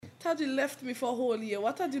Taji left me for a whole year.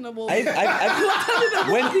 What are you about? when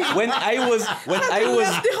I was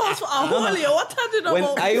left the house for a whole year. What are you about? when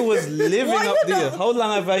I was living up there, how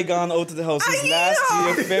long have I gone out of the house? Since last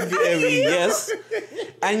year, February, yes.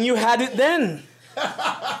 And you had it then. Is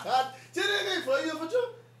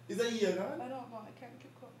that a year gone? I don't know. I can't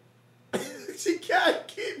keep count. She can't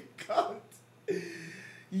keep count.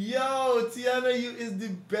 Yo, Tiana, you is the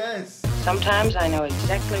best. Sometimes I know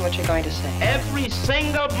exactly what you're going to say. Every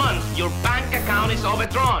single month, your bank account is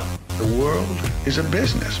overdrawn. The world is a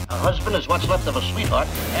business. A husband is what's left of a sweetheart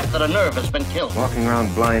after the nerve has been killed. Walking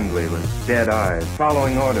around blindly with dead eyes,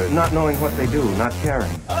 following orders, not knowing what they do, not caring.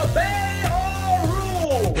 Obey all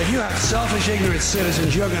rules. If you have selfish, ignorant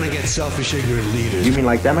citizens, you're going to get selfish, ignorant leaders. You mean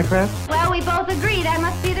like Democrats? Well, we both agree that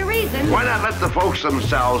must be the reason. Why not let the folks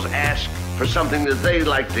themselves ask for something that they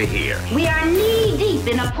like to hear? We are knee-deep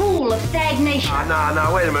in a pool of stagnation.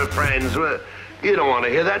 No, wait a minute, friends. You don't want to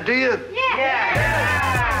hear that, do you?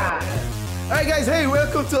 Yeah. All right, guys. Hey,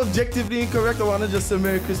 welcome to Objectively Incorrect. I want to just say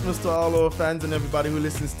Merry Christmas to all our fans and everybody who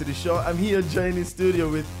listens to the show. I'm here joining the studio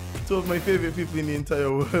with two of my favorite people in the entire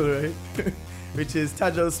world, right? Which is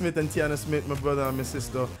Tajal Smith and Tiana Smith, my brother and my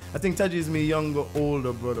sister. I think Taji is my younger,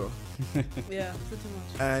 older brother. Yeah, pretty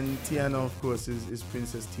much. And Tiana, of course, is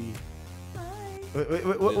Princess T.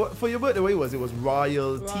 What, for your birthday, what it was? It was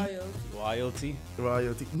royalty.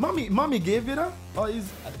 Royalty. Mommy gave you that? Or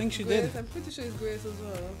is I think she Grace, did. I'm pretty sure it's Grace as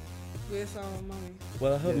well. Grace and mommy.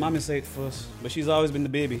 Well, I heard mommy say it first, but she's always been the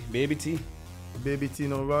baby. Baby T. Baby T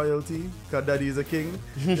no royalty? Cause daddy is a king.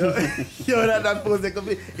 Yo, that pose like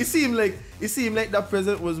it seemed like that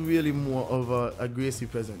present was really more of a Gracie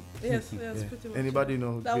present. Yes, pretty much. Anybody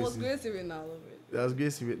know that Gracie? was Gracie written all over it. That was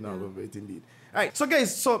Gracie written all over it, indeed. All right, so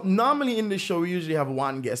guys, normally in the show we usually have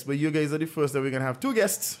one guest, but you guys are the first that we're gonna have two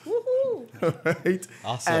guests. Woohoo! Right?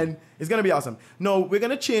 Awesome. And it's gonna be awesome. No, we're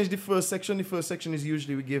gonna change the first section. The first section is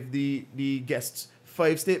usually we give the guests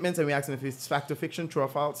 5 statements and we ask them if it's fact or fiction, true or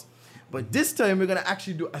false. But this time we're gonna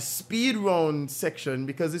actually do a speed round section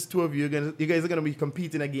because it's two of you. You guys are gonna be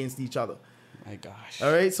competing against each other. My gosh.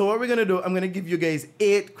 All right. So what we're gonna do? I'm gonna give you guys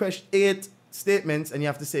 8 statements, and you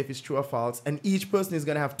have to say if it's true or false. And each person is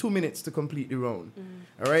gonna have 2 minutes to complete the round.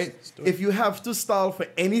 All right. If you have to stall for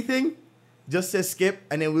anything, just say skip,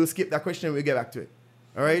 and then we'll skip that question and we'll get back to it.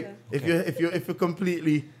 All right. Okay. If you're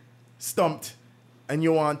completely stumped and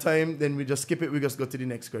you want time, then we just skip it. We just go to the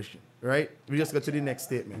next question. Right? We just go to the next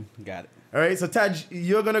statement. Got it. All right. So Taj,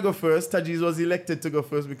 you're gonna go first. Taj was elected to go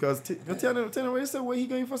first because tell me what you said. Where he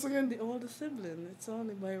going first again? The older sibling. It's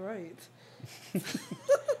only by right.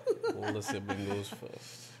 Older sibling goes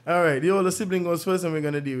first. All right, the older sibling goes first, and we're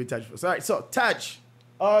gonna deal with Taj first. All right, so Taj,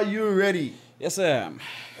 are you ready? Yes, I am.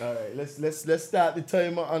 All right, let's start the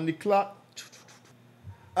timer on the clock.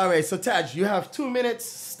 All right, so Taj, you have 2 minutes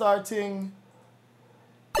starting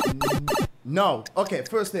now. Okay,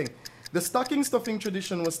 first thing, the stocking stuffing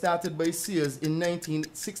tradition was started by Sears in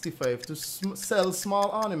 1965 to sell small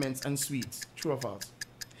ornaments and sweets. True or false?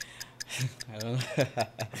 I don't know.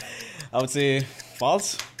 I would say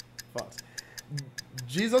false. False.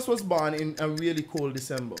 Jesus was born in a really cold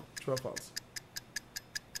December. True or false?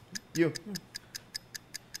 You.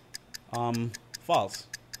 False.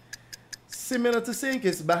 Similar to St.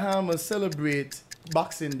 Kitts, Bahamas celebrate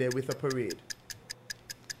Boxing Day with a parade.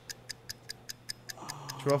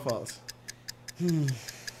 True or false? I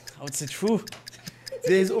would say true.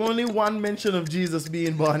 There is only one mention of Jesus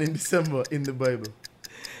being born in December in the Bible.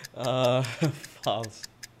 False.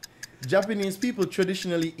 Japanese people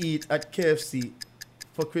traditionally eat at KFC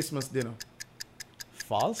for Christmas dinner.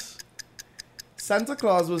 False. Santa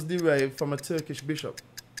Claus was derived from a Turkish bishop.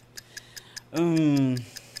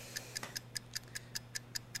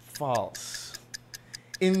 False.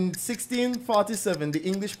 In 1647, the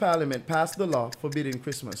English Parliament passed the law forbidding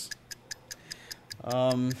Christmas.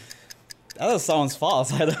 That sounds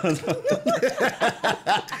false. I don't know.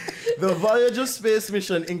 The Voyager space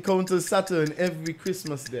mission encounters Saturn every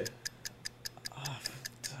Christmas day.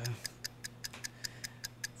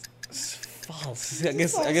 False. I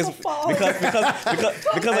guess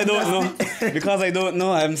because I don't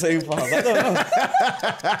know I'm saying false. I don't know.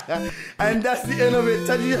 And that's the end of it.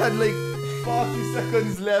 Taji had like 40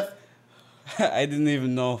 seconds left. I didn't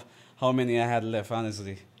even know how many I had left,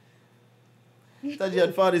 honestly. Taji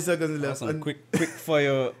had 40 seconds left. Some quick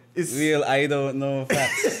fire real I don't know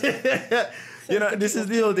facts. You know, this is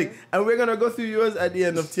the whole thing. And we're going to go through yours at the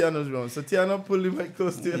end of Tiana's round. So Tiana, pull the mic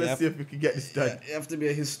close to you. Let's see if we can get this done. You have to be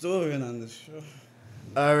a historian on this show.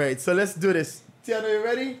 All right, so let's do this. Tiana, you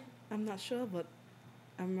ready? I'm not sure, but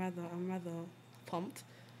I'm rather pumped.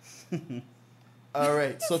 All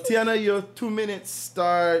right. So Tiana, your 2 minutes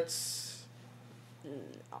starts.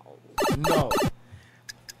 No.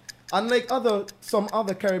 Unlike some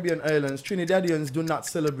other Caribbean islands, Trinidadians do not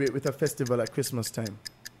celebrate with a festival at Christmas time.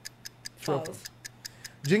 False.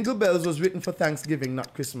 Jingle Bells was written for Thanksgiving,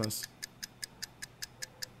 not Christmas.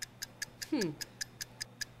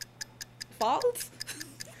 False.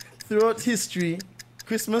 Throughout history,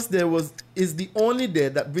 Christmas Day is the only day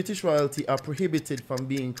that British royalty are prohibited from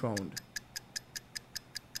being crowned.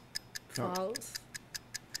 False.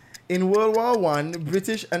 In World War I,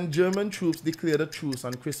 British and German troops declared a truce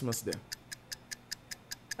on Christmas Day.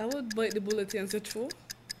 I would bite the bullet and say true.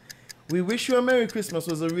 We Wish You a Merry Christmas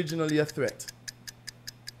was originally a threat.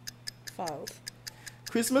 False.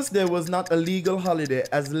 Christmas Day was not a legal holiday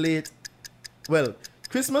as late... Well,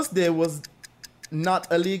 Christmas Day was not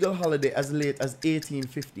a legal holiday as late as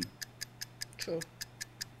 1850. True.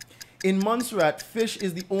 In Montserrat, fish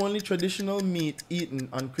is the only traditional meat eaten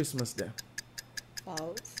on Christmas Day.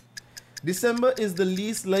 False. December is the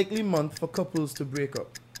least likely month for couples to break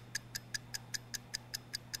up.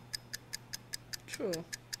 True.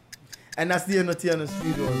 And that's the end of Tiana's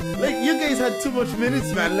speed one. Like, you guys had too much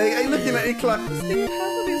minutes, man. Like, I'm looking at the clock. Steve,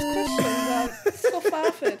 half of these questions are so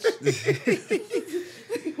far-fetched.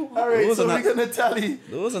 Alright, so we're going to tally.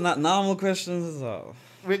 Those are not normal questions at all.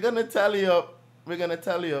 We're going to tally up. We're going to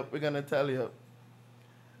tally up.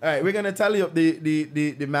 Alright, we're going to tally up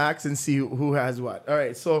the marks and see who has what.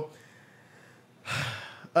 Alright, so...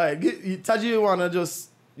 Alright, Taji, you want to just...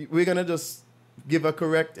 We're going to just give a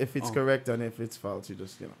correct if it's correct, and if it's false, you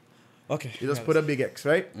just, Okay. You just put a big X,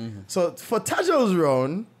 right? So for Tajo's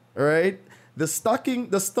round, all right, the stocking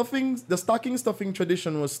stuffing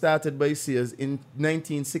tradition was started by Sears in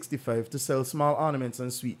 1965 to sell small ornaments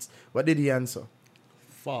and sweets. What did he answer?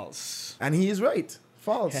 False. And he is right.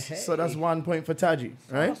 False. Hey. So that's 1 point for Taji,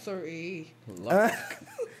 right? Sorry.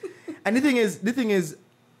 And the thing is,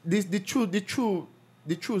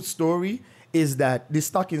 the true story is that the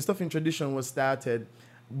stocking stuffing tradition was started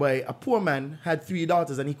by a poor man had 3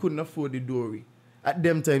 daughters and he couldn't afford the dowry. At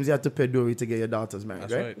them times, you had to pay dowry to get your daughters married,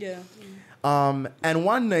 That's right? Yeah. And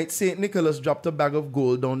one night, St. Nicholas dropped a bag of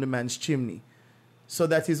gold down the man's chimney so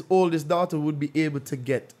that his oldest daughter would be able to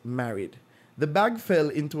get married. The bag fell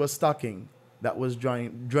into a stocking that was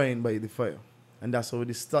drying by the fire. And that's how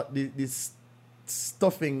this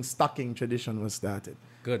stocking tradition was started.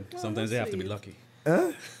 Good. Sometimes they have to be lucky.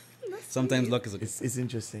 Huh? Sometimes luck is a good. It's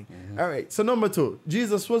interesting. All right, so number 2.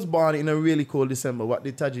 Jesus was born in a really cold December. What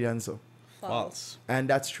did Taji answer? False. And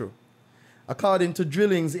that's true. According to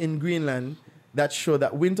drillings in Greenland that show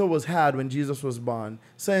that winter was hard when Jesus was born,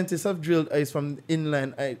 scientists have drilled ice from the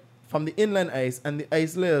inland ice and the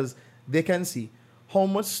ice layers. They can see how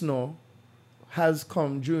much snow has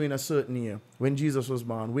come during a certain year. When Jesus was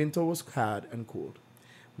born, winter was hard and cold.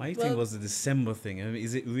 My thing was the December thing. I mean,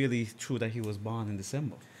 is it really true that he was born in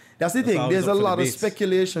December? That's the thing. There's a lot of debates.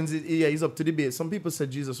 speculations. Yeah, he's up to debate. Some people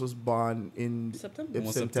said Jesus was born in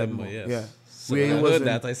September. Yes. Yeah. So when I heard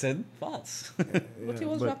that, I said false. But he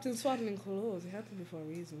was wrapped in swaddling clothes. It had to be for a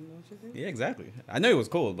reason, don't you think? Yeah, exactly. I know it was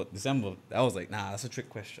cold, but December, I was like, nah, that's a trick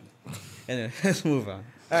question. Anyway, let's move on.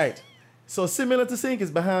 All right. So similar to St.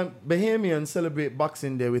 Kitts, Bahamians celebrate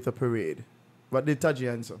Boxing Day with a parade. What did Taji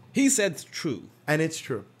answer? He said true. And it's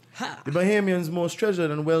true. Ha. The Bahamians' most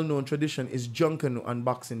treasured and well-known tradition is Junkanoo on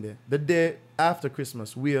Boxing Day, the day after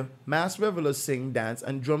Christmas, where mass revelers sing, dance,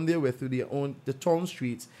 and drum their way through the town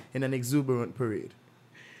streets in an exuberant parade.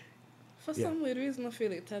 For some weird reason, I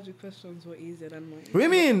feel like Taji questions were easier than mine. What do you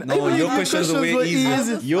mean? No, your questions were way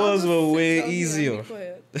easier. Yours were way easier.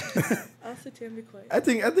 I'll sit here and be quiet. I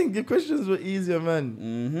think your questions were easier, man.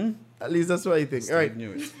 Mm-hmm. At least that's what I think. All right.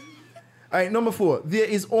 All right, number 4. There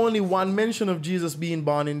is only one mention of Jesus being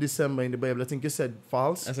born in December in the Bible. I think you said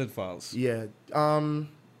false. I said false. Yeah.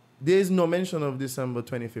 There is no mention of December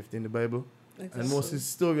 25th in the Bible. And most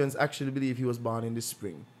historians actually believe he was born in the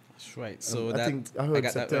spring. That's right. So I think I heard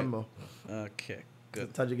got September. That right. Okay,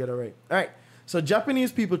 good. How'd you get it right? All right. So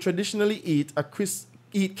Japanese people traditionally eat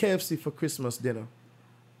KFC for Christmas dinner.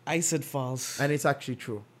 I said false. And it's actually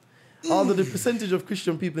true. Although the percentage of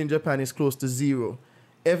Christian people in Japan is close to 0.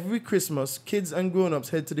 Every Christmas, kids and grown-ups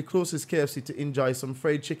head to the closest KFC to enjoy some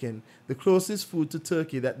fried chicken, the closest food to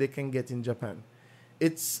turkey that they can get in Japan.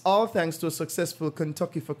 It's all thanks to a successful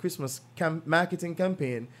Kentucky for Christmas marketing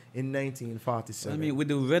campaign in 1947. I mean, with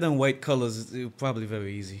the red and white colors, it's probably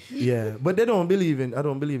very easy. Yeah, but they don't believe in... I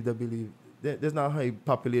don't believe they believe... There's not a high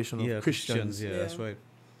population of Christians. Yeah, that's right.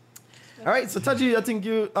 All right, so Taji, I think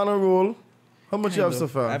you're on a roll. How much you have so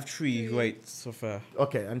far? I have 3 right so far.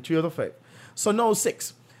 Okay, and 3 out of 5. So now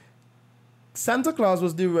 6. Santa Claus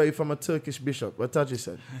was derived from a Turkish bishop. What Taji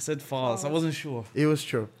said? I said false. I wasn't sure. It was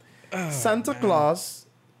true. Santa Claus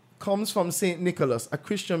comes from Saint Nicholas, a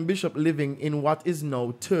Christian bishop living in what is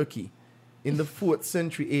now Turkey in the 4th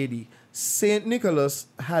century AD. Saint Nicholas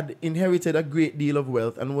had inherited a great deal of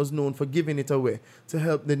wealth and was known for giving it away to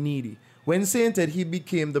help the needy. When sainted, he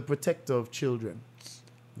became the protector of children.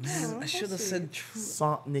 Man, I should have said true.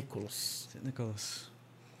 Saint Nicholas. St. Nicholas.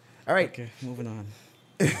 All right. Okay, moving on.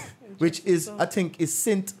 Which is, I think, is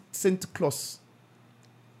Saint Claus.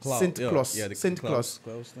 Saint Claus. Yeah, the Saint Claus.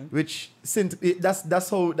 thing. Which that's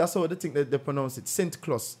how the thing that they pronounce it. Saint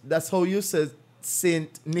Claus. That's how you say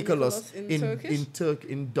Saint Nicholas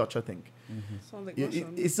in Dutch, I think. Sounds like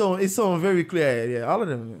It's so very clear. Yeah, all of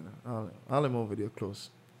them, all of them over there close.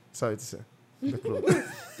 Sorry to say, they're close.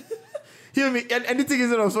 Hear me, and the thing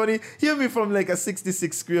is, funny. Hear me from like a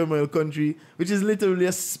 66 square mile country, which is literally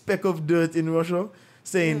a speck of dirt in Russia,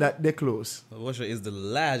 saying that they're close. Russia is the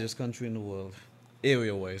largest country in the world,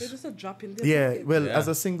 area-wise. They're just a drop in there. Yeah, well, as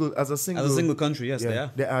a single country, yes, they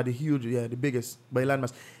are. They are the biggest by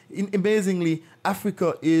landmass. Amazingly,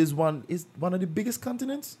 Africa is one of the biggest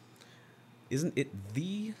continents. Isn't it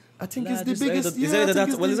the? I think largest? it's the biggest.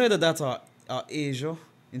 Is either that or Asia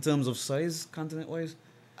in terms of size, continent-wise?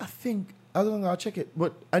 I think. I don't know. I'll check it,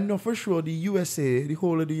 but I know for sure the USA, the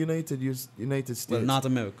whole of the United States, well, North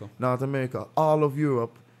America, all of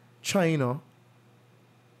Europe, China.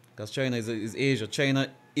 Because China is Asia. China,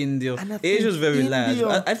 India. Asia is very large.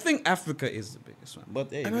 I think Africa is the biggest one,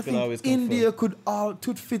 but hey, we could always confirm. India could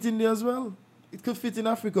fit in there as well. It could fit in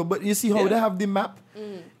Africa, but you see how they have the map?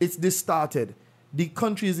 It's distorted. The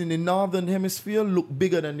countries in the northern hemisphere look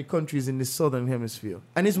bigger than the countries in the southern hemisphere,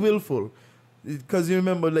 and it's willful. Because you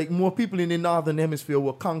remember, like, more people in the northern hemisphere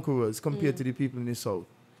were conquerors compared to the people in the south.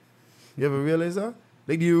 You ever realize that?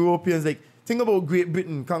 Like, the Europeans, like, think about Great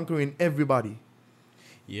Britain conquering everybody.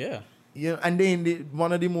 Yeah. Yeah, and then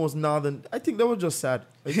one of the most northern, I think that was just sad.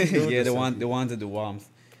 They wanted the warmth.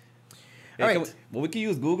 All right. We can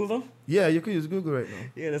use Google, though. Yeah, you can use Google right now.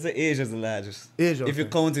 Yeah, they say Asia's the largest. Asia. If you're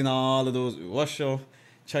counting all of those, Russia,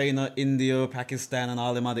 China, India, Pakistan, and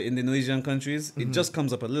all them other Indonesian countries, it just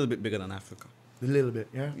comes up a little bit bigger than Africa. A little bit,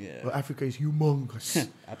 yeah? Yeah. Well, Africa is humongous.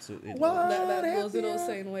 Absolutely. That goes without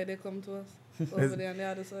saying why they come to us. Over there on the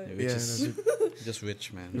other side. Yeah, just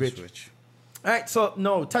rich, man. Rich. Just rich. All right, so,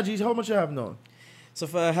 no, Taji, how much you have now? So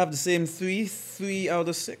if I have the same three out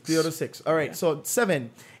of 6. 3 out of 6. All right, so 7.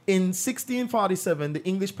 In 1647, the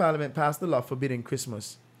English Parliament passed a law forbidding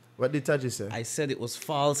Christmas. What did Taji say? I said it was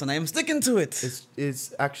false, and I am sticking to it.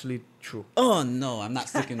 It's actually true. Oh, no, I'm not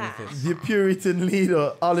sticking with it. The Puritan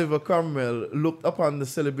leader, Oliver Cromwell, looked upon the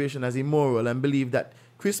celebration as immoral and believed that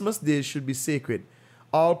Christmas Day should be sacred.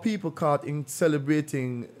 All people caught in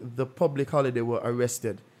celebrating the public holiday were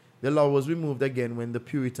arrested. The law was removed again when the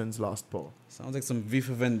Puritans lost power. Sounds like some V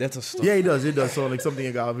for Vendetta stuff. Yeah, it does. It does sound like something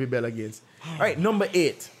you gotta rebel against. All right, number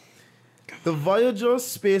 8. The Voyager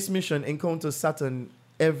space mission encounters Saturn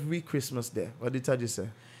every Christmas Day. What did Taji say?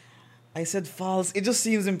 I said false. It just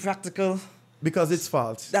seems impractical. Because it's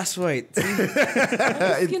false. That's right.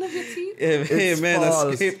 Skin of your teeth? Hey, man,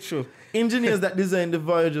 false. that's true. Engineers that designed the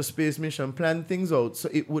Voyager space mission planned things out so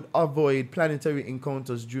it would avoid planetary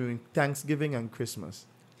encounters during Thanksgiving and Christmas.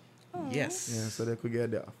 Yes. Yeah, so they could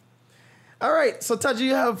get there. All right, so Taji,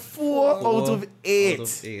 you have 4 out of 8.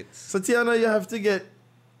 So Tiana, you have to get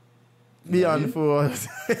beyond 4.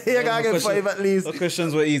 You gotta get 5 at least. The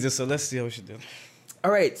questions were easy, so let's see how she did.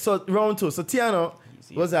 All right, so round 2. So Tiana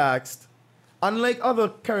was asked, unlike other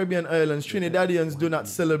Caribbean islands, Trinidadians do not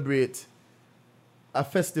celebrate a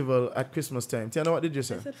festival at Christmas time. Tiana, what did you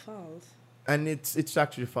say? I said false. And it's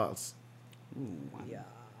actually false. Yes.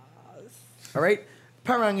 All right.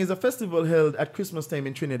 Parang is a festival held at Christmas time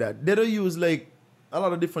in Trinidad. They don't use like a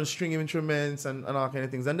lot of different string instruments and all kind of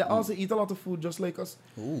things. And they also eat a lot of food just like us.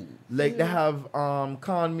 Ooh. Like they have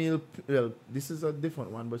cornmeal, well, this is a different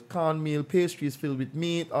one, but cornmeal pastries filled with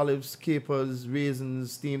meat, olives, capers,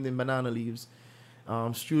 raisins, steamed in banana leaves,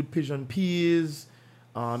 stewed pigeon peas,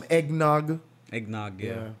 eggnog. Eggnog,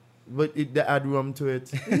 yeah. But they add rum to it.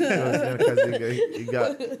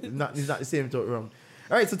 Because it's not the same to rum.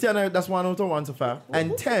 All right, so Tiana, that's 1 out of 1 so far.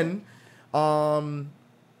 And 10,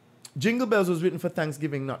 Jingle Bells was written for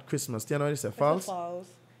Thanksgiving, not Christmas. Tiana, what did you say? False? False.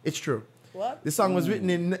 It's true. What? The song was written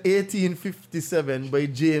in 1857 by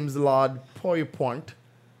James Lord Pierpont.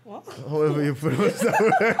 What? However you pronounce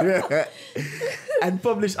that. And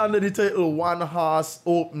published under the title One Horse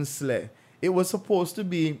Open Sleigh. It was supposed to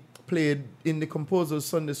be played in the composer's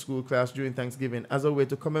Sunday school class during Thanksgiving as a way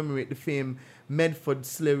to commemorate the famed Medford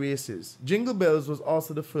sleigh races. Jingle Bells was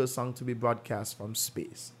also the first song to be broadcast from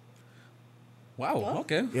space. Wow. What?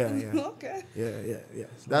 Okay. Yeah, yeah. Okay. Yeah.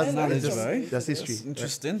 That's knowledge, just, right? that's history. That's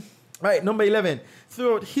interesting. Right, number 11.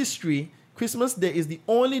 Throughout history, Christmas Day is the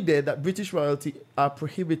only day that British royalty are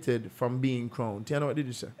prohibited from being crowned. Tiana, what did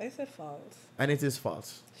you say? I said false. And it is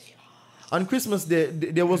false. On Christmas Day,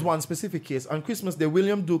 there was one specific case. On Christmas Day,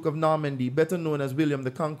 William, Duke of Normandy, better known as William the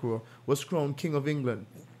Conqueror, was crowned King of England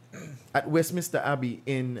at Westminster Abbey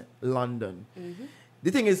in London. Mm-hmm.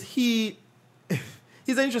 The thing is, he's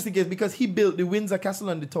an interesting case because he built the Windsor Castle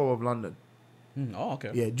and the Tower of London. Oh,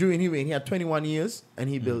 okay. Yeah, during his reign, he had 21 years, and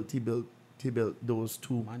he built those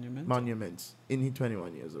two monuments in his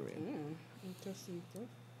 21 years of reign. Interesting stuff.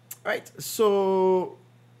 Right, so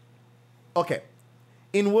okay.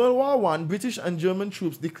 In World War I, British and German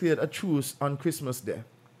troops declared a truce on Christmas Day.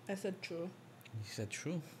 I said true. You said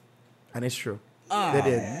true. And it's true. Ah, They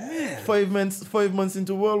did. man. 5 months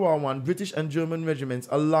into World War I, British and German regiments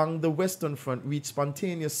along the Western Front reached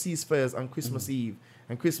spontaneous ceasefires on Christmas Eve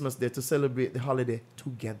and Christmas Day to celebrate the holiday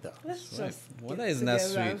together. Let's Right. just Well, get that isn't that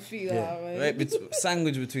together and sweet. feel Yeah. all right. Right,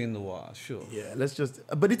 sandwich between the wars, sure. Yeah, let's just.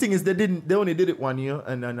 But the thing is, they only did it 1 year,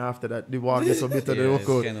 and then after that, the war gets so bitter. They it's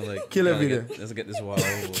walk out. kinda like, Kill gotta every day. Let's get this war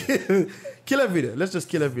over. Kill every day. Let's just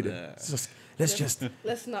kill every day. Yeah. Let's just.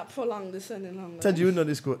 Let's not prolong this any longer. Ted, you know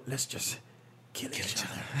this quote. Let's just kill each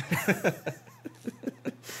other.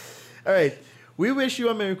 All right. We Wish You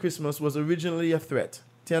a Merry Christmas was originally a threat.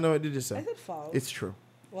 Tiana, what did you say? I said false. It's true.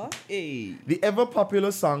 What? Hey. The ever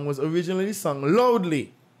popular song was originally sung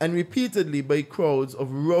loudly and repeatedly by crowds of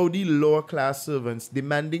rowdy lower class servants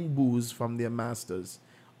demanding booze from their masters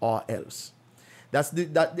or else.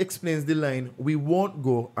 That explains the line, "We won't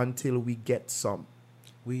go until we get some."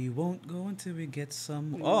 We won't go until we get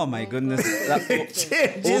some. Oh my goodness. That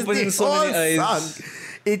Changes opening the so whole many eyes. song.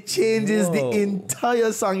 It changes the Whoa.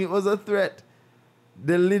 entire song. It was a threat.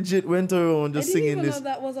 They legit went around just I didn't singing even this. know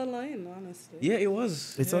that was a line, honestly. Yeah, it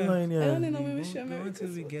was. It's yeah. online, I yeah. only know we wish Won't you a go Merry until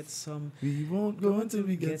we Christmas. get some. We won't go until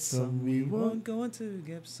we get some. We won't. go until we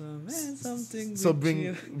get some. And something. So with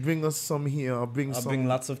cheer. bring us some here, or bring I'll some. bring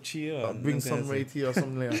lots of cheer. or bring some right here, or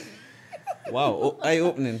something like that. Wow, eye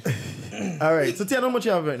opening. All right. So Tiana, how much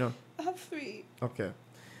you have right now? I have 3.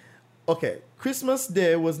 Okay. Christmas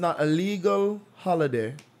Day was not a legal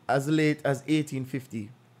holiday as late as 1850.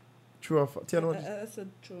 True or false? Tiana, what? I said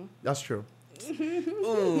true. That's true.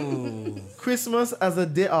 Ooh. Christmas as a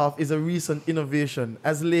day off is a recent innovation.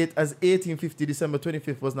 As late as 1850, December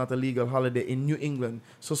 25th was not a legal holiday in New England.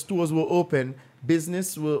 So stores were open,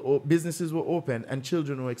 businesses were open, and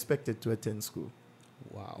children were expected to attend school.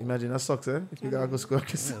 Wow. Imagine, that sucks, eh? If you gotta go school.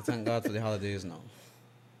 Well, thank God for the holidays now.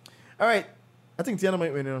 All right. I think Tiana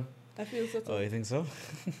might win, you know. I feel so too. Oh, you think so?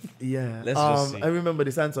 Yeah. Let's just see. I remember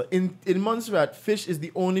this answer. In Montserrat, fish is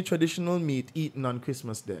the only traditional meat eaten on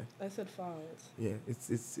Christmas Day. I said false. Yeah,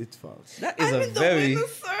 it's false. That is I'm a in the very.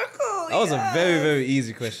 winner's circle. That was yeah. a very, very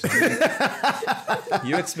easy question.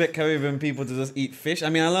 You expect Caribbean people to just eat fish? I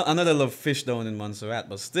mean, I know they love fish down in Montserrat,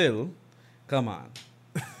 but still, come on.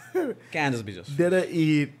 Can't just be just. They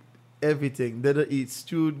eat everything. They eat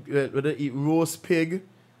stewed, they eat roast pig,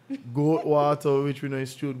 goat water, which we know is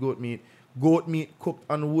stewed goat meat cooked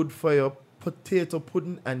on wood fire, potato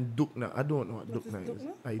pudding, and dukna. I don't know what What is dukna is.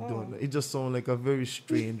 dukna? I don't Oh. know. It just sounds like a very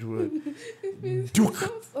strange word. Duk.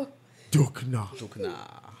 Dukna. Dukna.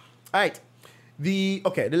 All right. The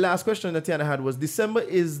last question that Tiana had was, December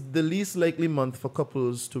is the least likely month for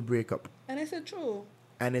couples to break up. And I said true.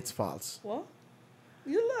 And it's false. What?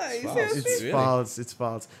 You lie. You false. said It's Really? false. It's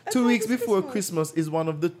false. I 2 thought weeks it was before Christmas. Christmas is one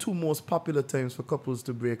of the 2 most popular times for couples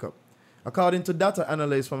to break up. According to data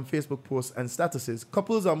analyzed from Facebook posts and statuses,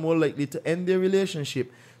 couples are more likely to end their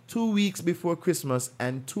relationship 2 weeks before Christmas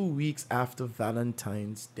and 2 weeks after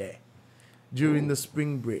Valentine's Day during the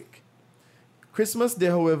spring break. Christmas Day,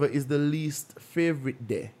 however, is the least favorite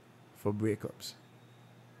day for breakups.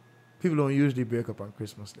 People don't usually break up on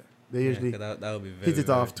Christmas Day. They usually that would be very, hit it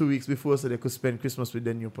off 2 weeks before so they could spend Christmas with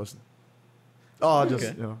their new person. Oh, just,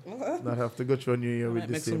 Okay. not have to go through a new year with That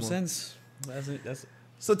the makes same some one. sense. That's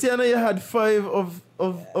So Tiana, you had 5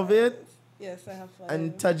 of 8, Yes, I have 5.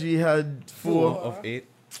 and Taji had 4. 4 of 8.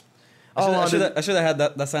 Oh, I should have had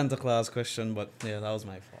that Santa Claus question, but yeah, that was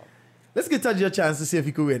my fault. Let's give Taji a chance to see if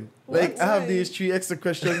he could win. What? I have these 3 extra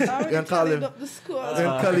questions. I You already can call tallied him. up the score.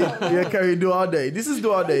 You can carry do all day. This is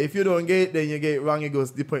do all day. If you don't get it, then you get it wrong.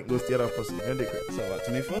 The point goes to the other person. You take it. So what,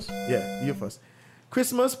 to me first? Yeah, you first.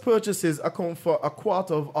 Christmas purchases account for a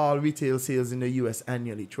quarter of all retail sales in the US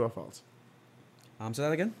annually. True or false? Say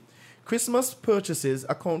that again? Christmas purchases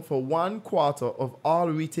account for 1/4 of all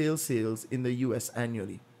retail sales in the US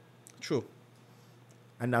annually. True.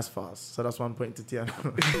 And that's false. So that's 1 point to Tiana.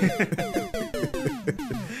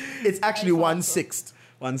 It's actually 1/6.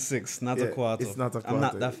 1/6, not a Yeah, quarter. it's not a I'm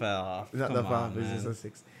not quarter. that far off. It's not Come that far, on, but it's man. just a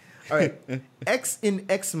 6. All right. X in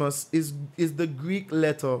Xmas is the Greek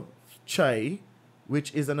letter chi,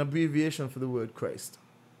 which is an abbreviation for the word Christ.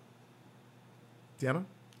 Tiana?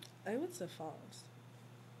 I would say false.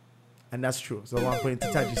 And that's true. So 1 point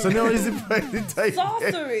to Taji. So now is the point to Taji.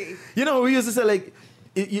 Sorcery. You know, we used to say like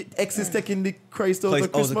X is taking the Christ out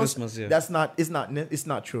of Christmas. Christmas, yeah. That's not. It's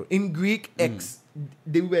not true. In Greek, X,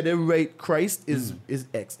 the way they write Christ is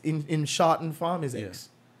X. In shortened form is X.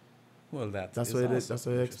 Well, That's what it is. That's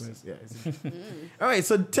what X means. Yeah. All right.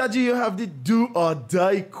 So Taji, you have the do or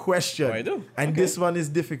die question. Oh, I do. And this one is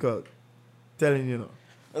difficult. Telling you now.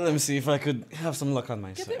 Well, let me see if I could have some luck on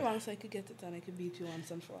my Get side. it wrong so I could get it and I could beat you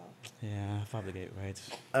once and for all. Yeah, I'll probably get it right.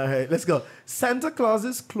 All right, let's go. Santa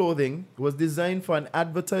Claus's clothing was designed for an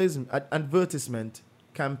advertisement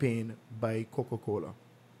campaign by Coca-Cola.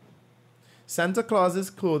 Santa Claus's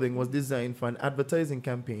clothing was designed for an advertising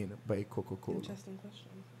campaign by Coca-Cola. Interesting question.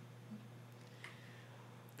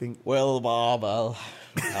 Well, Bob,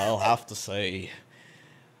 I'll have to say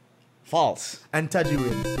false. And Taji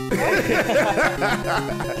wins.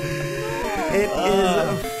 It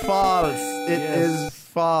is false. It is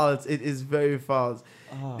false. It is very false.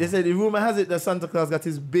 They said the rumor has it that Santa Claus got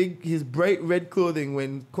his bright red clothing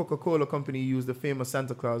when Coca-Cola company used the famous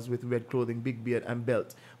Santa Claus with red clothing, big beard and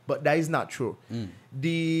belt. But that is not true.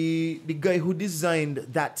 The guy who designed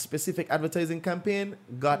that specific advertising campaign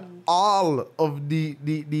got all of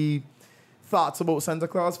the thoughts about Santa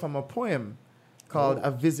Claus from a poem called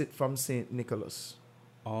A Visit from St. Nicholas.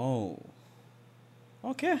 Oh.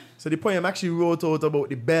 Okay. So the poem actually wrote out about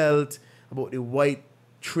the belt, about the white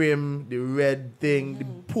trim, the red thing, the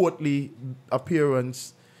portly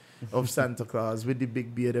appearance of Santa Claus with the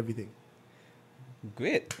big beard, everything.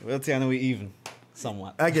 Great. Well, Tiana, we even.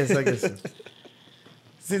 Somewhat. I guess so.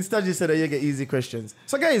 Since Taji said that you get easy questions.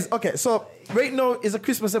 So guys, okay, so right now is a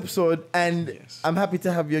Christmas episode and I'm happy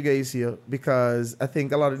to have you guys here because I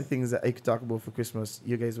think a lot of the things that I could talk about for Christmas,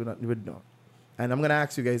 you guys would know. And I'm going to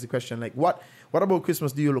ask you guys a question like, what about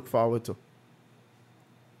Christmas do you look forward to?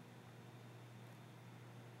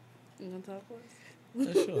 You want to talk first?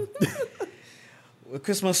 Yeah, sure.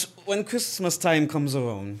 When Christmas time comes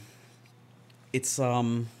around, it's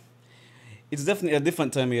definitely a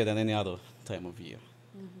different time of year than any other time of year.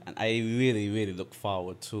 And I really, really look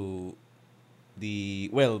forward to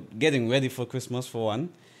getting ready for Christmas for one,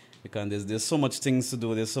 because there's so much things to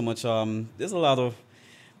do. There's so much, there's a lot of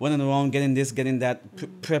running around, getting this, getting that,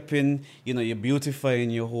 prepping, you're beautifying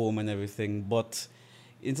your home and everything. But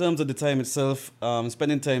in terms of the time itself,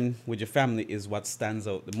 spending time with your family is what stands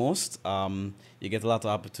out the most. You get a lot of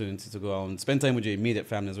opportunity to go out and spend time with your immediate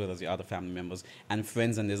family as well as your other family members and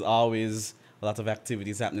friends, and there's always a lot of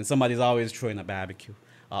activities happening. Somebody's always throwing a barbecue,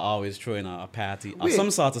 or always throwing a party, or some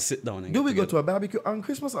sort of sit down. Do we go to a barbecue on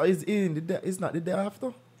Christmas, or is not the day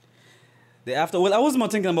after? The after? Well, I was more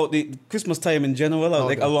thinking about the Christmas time in general,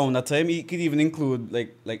 like around that time. It could even include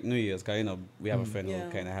like New Year's, because we have a friend who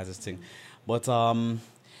kind of has this thing. But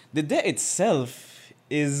the day itself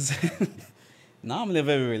is normally a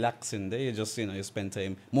very relaxing day. You just you spend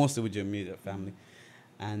time mostly with your immediate family,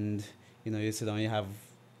 and you sit down.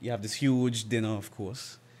 You have this huge dinner, of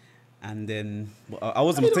course, and then I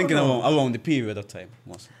wasn't thinking around the period of time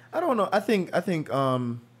mostly. I don't know. I think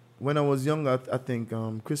when I was younger, I think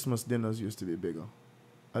Christmas dinners used to be bigger.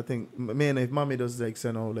 I think if mommy does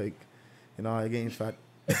send out I getting fat.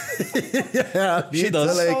 She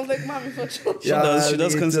does. Sounds like mommy for children. She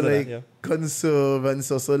does consider that, yeah. Conserve and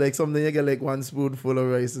so something you get one spoonful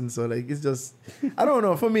of rice and so it's just I don't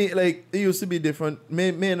know. For me, it used to be different.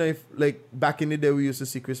 Back in the day we used to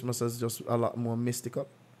see Christmas as just a lot more mystical.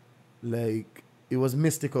 It was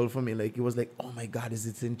mystical for me. It was oh my God,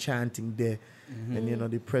 it's enchanting day. And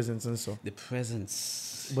the presents and so. The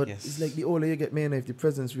presents. But yes. it's the older you get, if the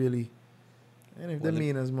presents really they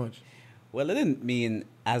mean as much. Well, it didn't mean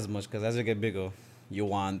as much, because as you get bigger, you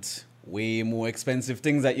want way more expensive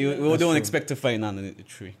things that you don't expect to find underneath the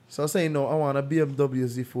tree. So I was saying, no, I want a BMW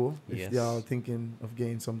Z4. If Yes. they are thinking of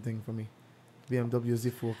getting something for me, BMW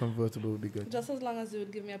Z4 convertible would be good. Just as long as you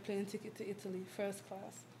would give me a plane ticket to Italy, first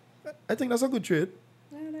class. I think that's a good trade.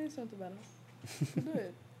 No, it's not too bad. Do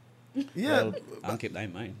it. Yeah. Well, I'll keep that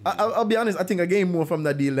in mind. I'll be honest, I think I gain more from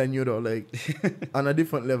that deal than you though, on a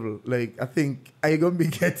different level. I think I'm going to be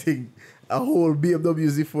getting a whole BMW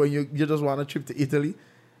Z4 and you just want a trip to Italy.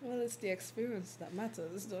 Well, it's the experience that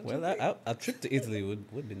matters, don't you? Well, a trip to Italy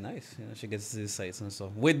would be nice. She gets to see the sights and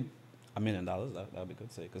stuff. With $1 million, that would be good.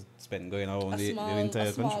 Because going around the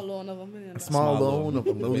entire country. A small loan of $1 million. A small loan of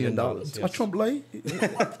 $1 million. Yes. A Trump lie?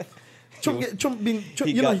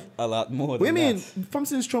 He got a lot more. What do you than mean? that. From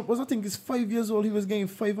since Trump was, I think, is 5 years old, he was getting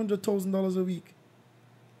 $500,000 a week.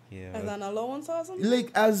 Yeah. As an allowance or something?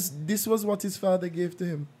 Like, as this was what his father gave to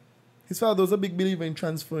him. His father was a big believer in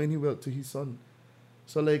transferring his wealth to his son.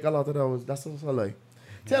 So, like, a lot of that's also a lie.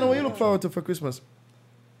 Tiana, what you look forward to for Christmas?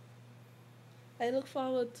 I look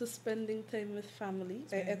forward to spending time with family.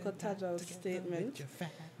 I echo Tajal's statement.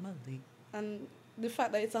 And the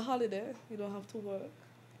fact that it's a holiday, you don't have to work.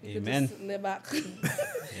 You Amen. can just lay back.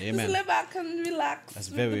 Amen. Just lay back and relax. That's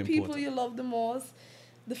with very the people important. you love the most.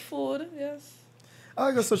 The food, yes.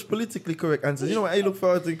 I got such politically correct answers. You know what I look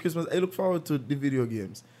forward to in Christmas? I look forward to the video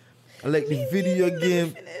games. I like the video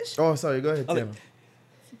game. Oh, sorry, go ahead, Tiana.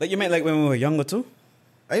 Like you meant like when we were younger too?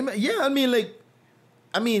 I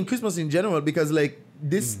mean Christmas in general, because like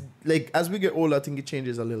this, like as we get older, I think it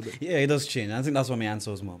changes a little bit. Yeah, it does change. I think that's what my answer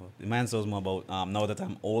was more about. My answer was more about now that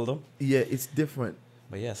I'm older. Yeah, it's different.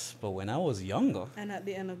 But yes, but when I was younger. And at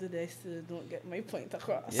the end of the day, I still don't get my point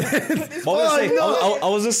across. Yeah. I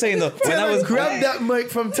was just saying though, when I was grab that mic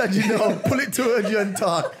from Taji now, pull it towards you and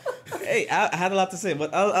talk. Hey, I had a lot to say,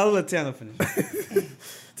 but I'll let Tiana finish.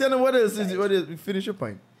 Tiana, what is finish your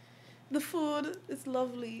point? The food is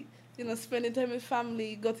lovely. You know, spending time with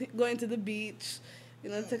family, going to the beach, you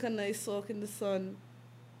know, take a nice soak in the sun.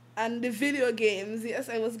 And the video games, yes,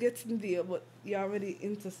 I was getting there, but you're already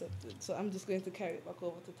intercepted. So I'm just going to carry it back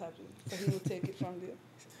over to Taji. So he will take it from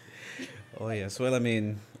there. Oh, yes. Well, I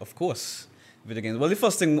mean, of course, video games. Well, the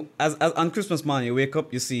first thing, as on Christmas morning, you wake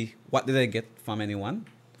up, you see, what did I get from anyone?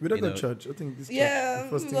 We don't go to church. I think this we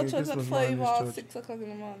go to church at 5 or 6 o'clock in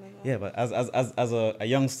the morning. Yeah, but as a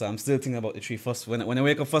youngster, I'm still thinking about the tree first. When I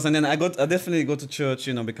wake up first, and then I definitely go to church,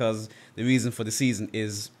 you know, because the reason for the season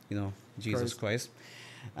is, you know, Jesus Christ.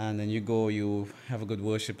 And then you have a good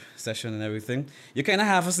worship session and everything. You're kind of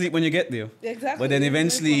half asleep when you get there. Exactly. But then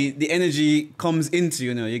eventually the energy comes into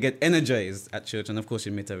you know, you get energized at church, and of course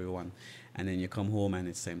you meet everyone. And then you come home and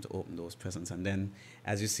it's time to open those presents. And then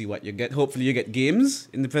as you see what you get, hopefully you get games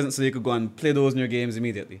in the presents so you could go and play those in your games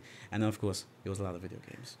immediately. And then of course, there was a lot of video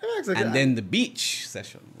games. Yeah, exactly. And then the beach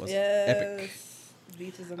session was epic.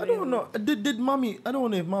 Beach is I don't know. Did mommy, I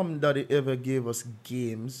don't know if mom and daddy ever gave us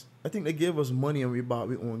games. I think they gave us money and we bought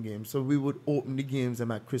our own games. So we would open the games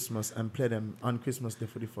them at Christmas and play them on Christmas Day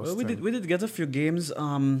for the first time. We did get a few games.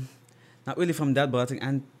 Not really from Dad, but I think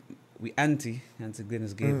Auntie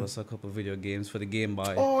Glennis gave us a couple of video games for the Game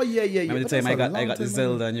Boy. Oh yeah. Remember the time I got the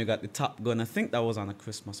Zelda and you got the Top Gun. I think that was on a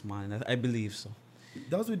Christmas morning. I believe so.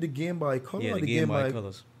 That was with the Game Boy Color. Yeah, the Game Boy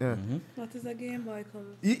Colors. Yeah. Mm-hmm. What is a Game Boy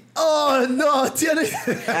Color? Oh no!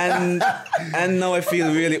 and now I feel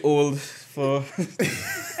really old for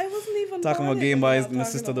I wasn't even talking about Game Boys. My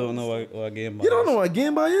sister don't know what a Game Boy is. You don't know what a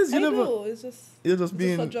Game Boy is? I know. It's just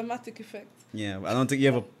being for dramatic effect. Yeah, I don't think you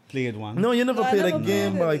ever played one. No, you never played a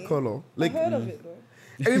Game Boy Color. Like, I heard of it though.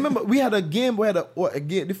 I remember we had a Game Boy,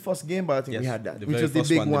 the first Game Boy, I think we had that. Which was the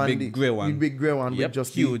big one. The big grey one. The big grey one with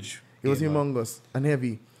just huge. It was humongous and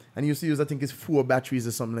heavy. And you used to use, I think it's 4 batteries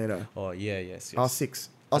or something like that. Oh, yeah, yes. Or 6.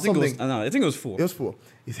 I think it was 4. It was 4.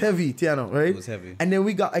 It's heavy, Tiano, right? It was heavy. And then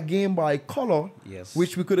we got a Game Boy Color,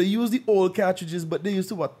 which we could have used the old cartridges, but they used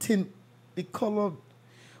to tint the color.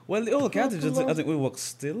 Well, the old cartridges, I think, will work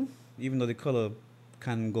still, even though the color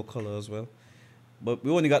can go color as well. But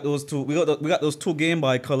we only got those two. We got those 2 Game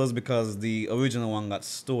Boy Colors because the original one got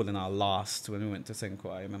stolen or lost when we went to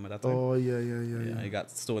Senko. I remember that time. Oh yeah. It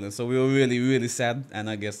got stolen, so we were really, really sad. And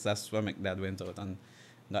I guess that's why my dad went out and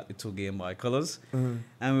got the 2 Game Boy Colors,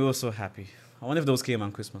 and we were so happy. I wonder if those came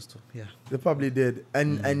on Christmas too. Yeah, they probably did,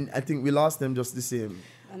 and I think we lost them just the same.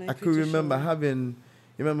 I could remember having.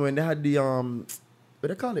 You remember when they had the what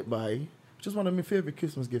they call it by, which is one of my favorite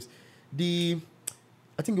Christmas gifts.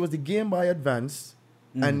 I think it was the Game Boy Advance,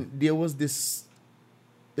 and there was this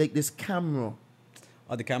camera.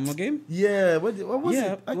 Oh, the camera game? Yeah, what was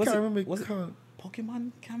it? I can't remember. Was it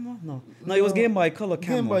Pokemon camera? No, it was Game Boy Color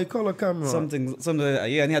camera. Game Boy Color camera. Something like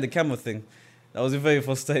that. Yeah, and he had the camera thing. That was the very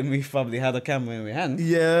first time we probably had a camera in our hand.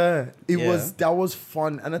 Yeah, that was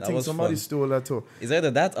fun, and I think somebody stole that too. It's either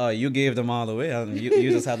that or you gave them all away, and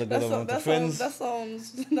you just had to go around to friends.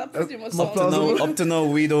 That pretty much sounds up to now,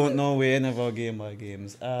 we don't know where any of our Game Boy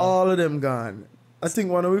games are. All of them gone. I think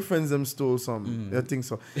one of our friends them stole some. I think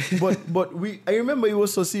so. But I remember it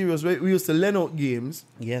was so serious, right? We used to lend out games.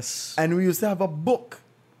 Yes. And we used to have a book.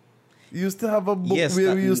 We used to have a book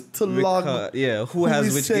where we used to log who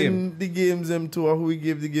has which game. The games them to or who we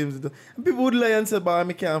gave the games to. And people would lie and say, but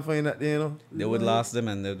I can't find that, you know. They would lose them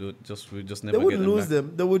and we just never get them back. They wouldn't lose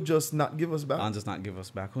them. They would just not give us back. And just not give us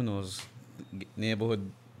back. Who knows?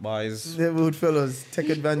 Neighborhood boys. Neighborhood fellas take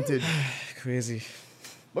advantage. Crazy.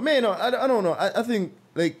 But man, I don't know. I think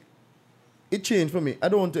like it changed for me. I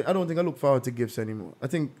don't think I look forward to gifts anymore. I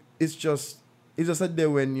think it's just a day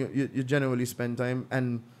when you generally spend time,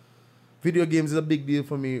 and video games is a big deal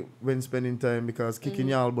for me when spending time because kicking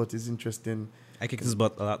y'all butt is interesting. I kick his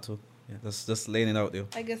butt a lot too. Yeah, just laying it out there.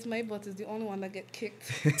 I guess my butt is the only one that get kicked.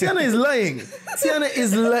 Tiana is lying.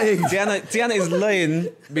 Tiana is lying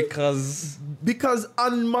because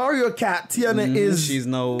on Mario Kart, Tiana is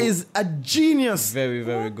a genius. Very,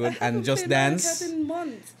 very good. And Just Dance.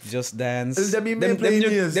 Just Dance.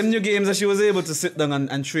 Them new games that she was able to sit down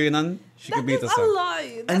and train on, she could beat herself. That's a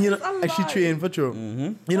lie. And she trained for true.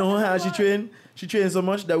 You know how she trained? She trained so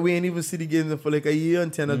much that we ain't even see the games for like a year, and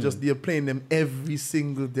Tiana just there playing them every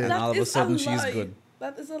single day. And all of a sudden she's good.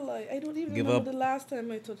 That is a lie. I don't even remember the last time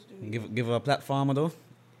I touched it. Give her a platformer though,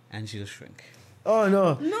 and she'll shrink. Oh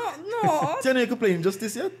no. No. Tiana, you can play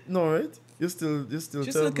Injustice yet? No, right? You're still She's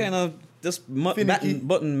still kind of just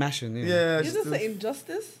button mashing. Yeah. You just say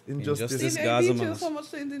Injustice? Injustice. Steve, I beat you so much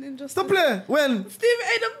to Injustice. Stop play. When? Steve,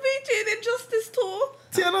 I don't beat you in Injustice too.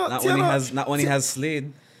 Tiana. Not when he has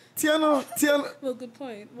Slade. Tiana. Well, good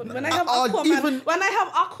point. But when I have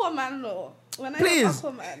Aquaman, no. Please,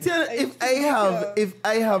 Tiana, if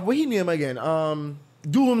I have what he name again?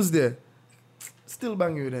 Doomsday. Still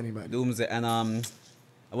bang you with anybody. Doomsday and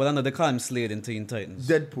well, under they call him Slade in Teen Titans.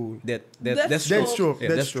 Deadpool. Deathstroke.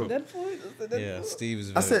 Deathstroke. Yeah, Steve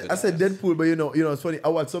is. I said Deadpool, but you know, it's funny. I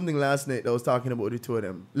watched something last night that was talking about the two of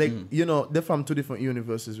them. Like, you know, they're from two different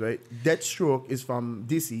universes, right? Deathstroke is from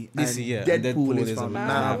DC, and Deadpool is from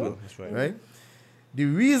Marvel. That's right? The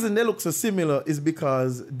reason they look so similar is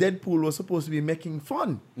because Deadpool was supposed to be making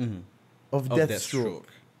fun of Deathstroke.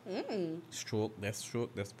 Deathstroke.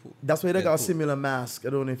 That's why they got a similar mask. I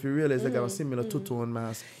don't know if you realize they got a similar two-tone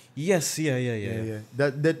mask. Yes, yeah.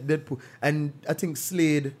 That Deadpool, and I think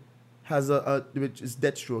Slade has which is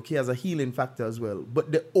Deathstroke. He has a healing factor as well,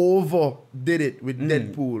 but they overdid it with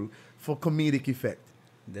Deadpool for comedic effect.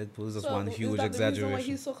 Deadpool is just one huge exaggeration. The reason why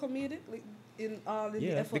he's so comedic, like in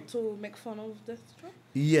the effort to make fun of Deathstroke.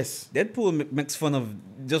 Yes, Deadpool makes fun of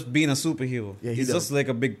just being a superhero. Yeah, he's just like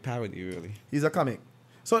a big parody, really. He's a comic.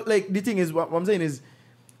 So, like, the thing is, what I'm saying is,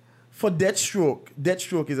 for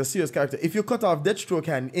Deathstroke is a serious character. If you cut off Deathstroke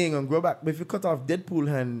hand, he ain't gonna grow back. But if you cut off Deadpool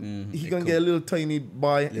hand, he gonna get a little tiny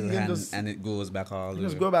boy. And it goes back all the way.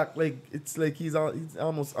 Just go back. Like, it's like he's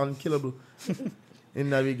almost unkillable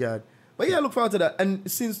in that regard. But yeah, I look forward to that. And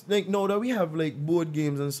since, like, now that we have, like, board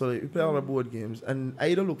games and so, like, we play a lot of board games. And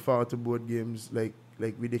I don't look forward to board games, like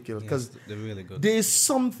ridiculous. Because they're really good. There's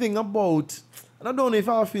something about, and I don't know if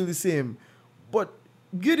I feel the same, but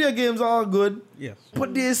video games are good, yes.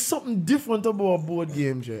 But there's something different about board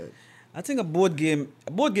games, yeah. I think board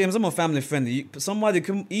games are more family friendly. Somebody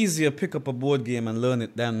can easier pick up a board game and learn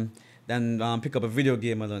it than pick up a video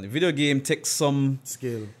game and learn it. Video game takes some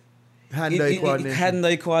skill,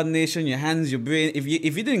 hand-eye coordination, your hands, your brain. If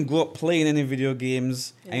you didn't grow up playing any video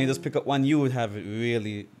games and you just pick up one, you would have it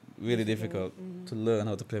really, really difficult to learn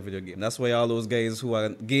how to play a video game. That's why all those guys who are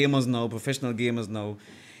gamers now, professional gamers now,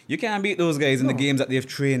 you can't beat those guys in the games that they've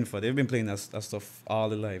trained for. They've been playing that stuff all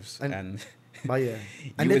their lives. And you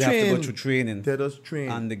would have to go through training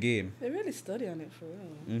on the game. They really study on it for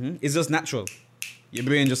real. It's just natural. Your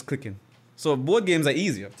brain just clicking. So board games are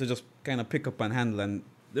easier to just kind of pick up and handle, and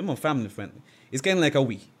they're more family friendly. It's kind of like a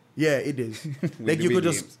Wii. Yeah, it is. Like you could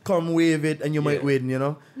just come wave it and you might win, you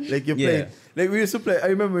know? Like you play. Like we used to play, I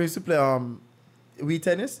remember we used to play Wii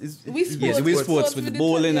tennis? Wii Sports with the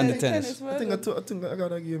bowling and the tennis. I think I got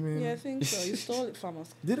that game. Yeah, I think so. You stole it from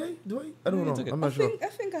us. Did I? Do I? I don't know. I'm not sure. I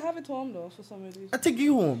think I have it home though for some reason. I think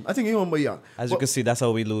you home, but yeah. As you can see, that's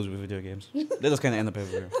how we lose with video games. They just kind of end up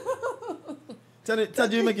everywhere.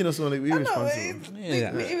 Tell you making us sound like we're irresponsible.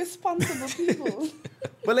 Irresponsible people.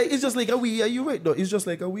 But like it's just like a Wii. Are you right though? It's just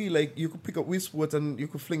like a Wii. Like you could pick up Wii Sports and you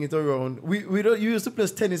could fling it around. We don't. You used to play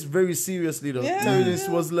tennis very seriously though. Tennis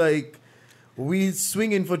was like we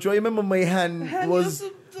swinging for joy. I remember my hand was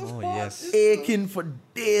aching for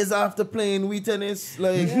days after playing Wii tennis.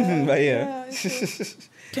 Like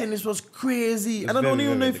tennis was crazy. And I don't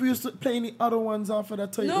even know if we used to play any other ones after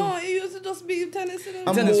that time. No, it used to just be tennis.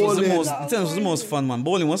 Tennis was the most fun one.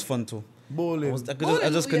 Bowling was fun too. Bowling.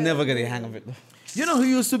 I just could never get a hang of it. You know who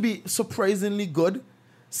used to be surprisingly good?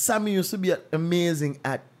 Sammy used to be amazing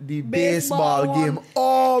at the baseball game.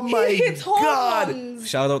 Oh my God.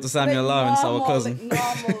 Shout out to Samuel Lawrence, our cousin.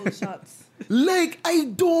 Normal shots. Like, I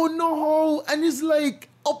don't know how. And it's like,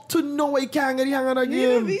 up to now, I can't get the hang of that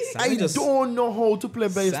game. I don't know how to play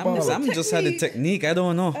baseball. Sam just had the technique. I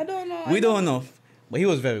don't know. I don't know. We don't know. But he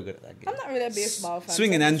was very good at that game. I'm not really a baseball fan.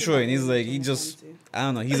 Swinging so and this is throwing. not He's really like, he what I'm just, into. I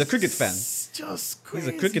don't know. He's a cricket fan. It's just crazy.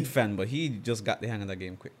 He's a cricket fan, but he just got the hang of that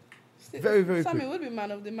game quick. Very, very Sammy quick. would be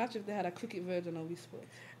man of the match if they had a cricket version of Wii Sports.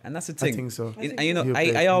 And that's the I thing. think so. And you know, He'll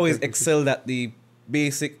I play always cricket. excelled at the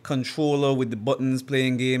basic controller with the buttons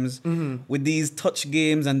playing games. Mm-hmm. With these touch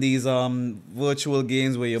games and these virtual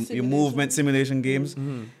games where your movement simulation games.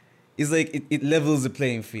 It's like it levels the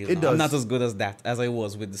playing field. It now. does. I'm not as good as that as I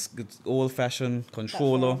was with this good old-fashioned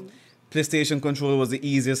controller. PlayStation controller was the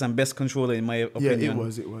easiest and best controller in my opinion. Yeah,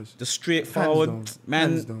 it was. The straightforward, Hands down. man,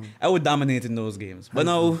 Hands down. I would dominate in those games. But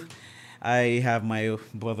now I have my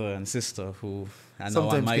brother and sister who are now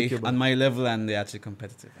Sometimes kick your butt. on my level and they're actually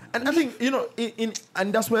competitive. And I think, you know,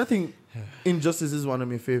 and that's why I think Injustice is one of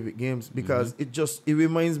my favorite games because it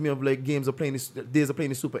reminds me of like days of playing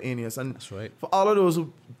the Super NES. And That's right. for all of those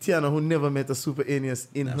Tiana who never met a Super NES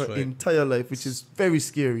in That's her right. entire life, which is very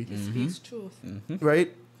scary, It speaks truth.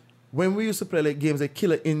 right? When we used to play like games like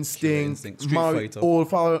Killer Instinct, Street Fighter.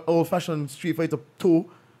 old-fashioned Street Fighter 2,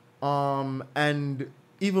 and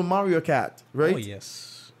even Mario Kart, right? Oh,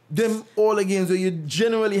 yes. Them all the games where you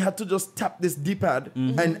generally had to just tap this D-pad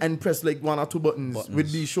and press like one or two buttons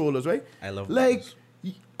with these shoulders, right? I love like buttons.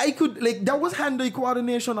 I could like that was hand-eye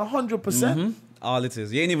coordination 100%. All it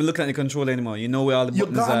is. You ain't even looking at the controller anymore. You know where all the You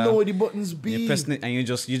buttons gotta are. know where the buttons be. You're pressing it and you're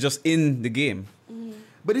just in the game.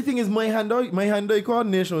 But the thing is, my hand-eye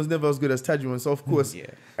coordination was never as good as Taji one. So of course, Yeah.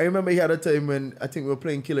 I remember he had a time when I think we were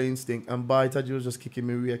playing Killer Instinct, and Taji was just kicking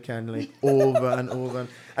me rear can like over and over,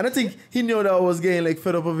 and I think he knew that I was getting like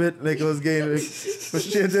fed up of it, like I was getting like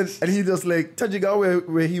frustrated, and he just like Taji got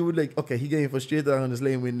where he would like, okay, he getting frustrated, I'm just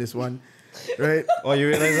let him win this one, right? Oh, you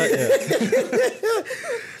realize that? Yeah.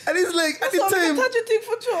 And it's like at So the I'm time, touch a thing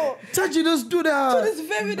for sure. Taji just do that. It's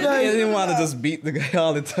very He didn't want to just beat the guy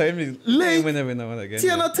all the time. He's Like, win every now and again. See,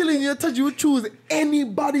 I'm not telling you, Taji would choose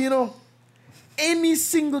anybody, you know. Any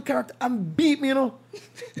single character and beat me, you know.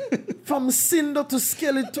 From Cinder to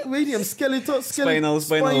Skeletor. Wait, I'm Skeletor. Spinal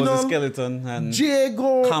was a skeleton and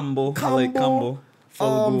Jago. Combo. I like Combo.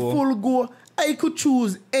 Full go. I could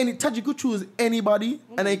choose Taji could choose anybody,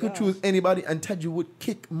 and I could choose anybody, and Taji would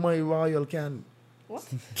kick my royal can. What?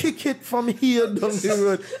 Kick it from here down the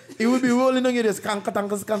road. It would be rolling on you, just going on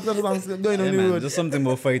Yeah, the man, road. just something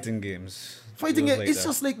about fighting games. Fighting It it, was like it's that.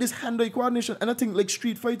 just like this hand-eye coordination, and I think like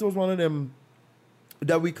Street Fighter was one of them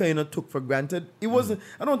that we kind of took for granted. It wasn't.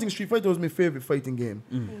 I don't think Street Fighter was my favorite fighting game.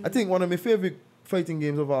 I think one of my favorite fighting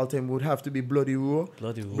games of all time would have to be Bloody Roar.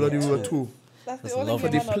 Bloody Roar. Bloody Roar 2. That's the That's only lovely.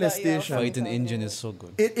 game For I the know that you're PlayStation. Fighting about. engine is so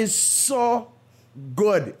good. It is so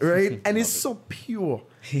good, right? And it's so pure.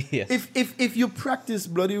 Yes. If you practice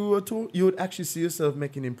Bloody Roar 2, you would actually see yourself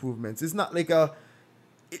making improvements. It's not like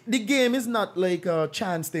the game is not like a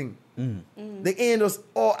chance thing. The end was,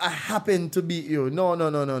 I happen to beat you. No.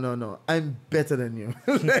 I'm better than you.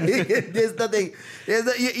 There's nothing.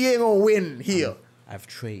 You ain't gonna win here. I've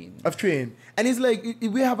trained. And it's like,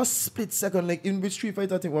 we have a split second. Like in with Street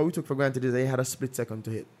Fighter, I think what we took for granted is they had a split second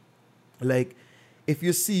to hit. Like, if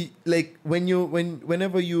you see, like,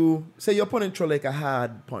 whenever you, say your opponent throw like a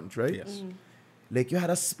hard punch, right? Yes. Like, you had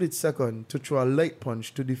a split second to throw a light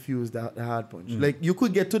punch to defuse the hard punch. Like, you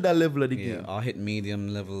could get to that level of the Yeah, game. I'll hit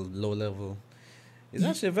medium level, low level. It's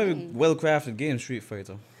actually a very well crafted game, Street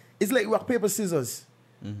Fighter. It's like rock, paper, scissors.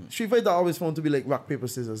 Street Fighter always found to be like rock, paper,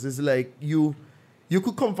 scissors. It's like you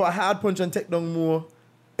could come for a hard punch and take down more.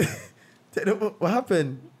 What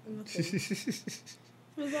happened?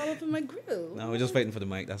 It was all up in my grill. No, we're just fighting for the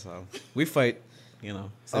mic, that's all. We fight,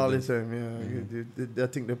 All the siblings. time, yeah. I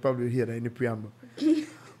think they probably hear that in the preamble.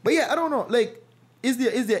 But yeah, I don't know. Like, is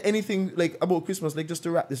there anything like about Christmas? Like, just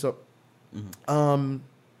to wrap this up,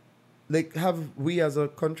 like, have we as a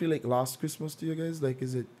country like lost Christmas to you guys? Like,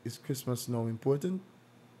 is Christmas now important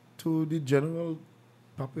to the general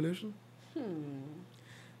population?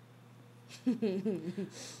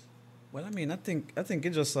 Well, I mean, I think it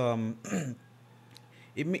just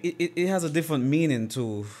it has a different meaning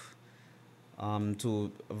to a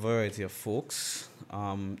variety of folks.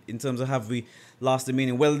 In terms of have we lost the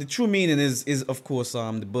meaning? Well, the true meaning is of course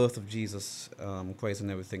the birth of Jesus Christ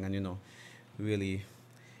and everything, and really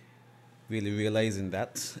realizing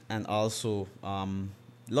that, and also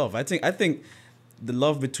love. I think the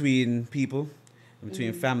love between people,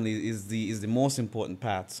 between family, is the most important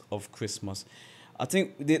part of Christmas. I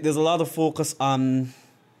think there's a lot of focus on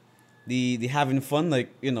the having fun,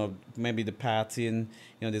 like maybe the partying,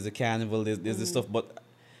 there's a carnival, there's this stuff, but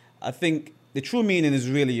I think the true meaning is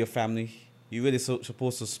really your family. You're really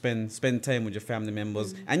supposed to spend time with your family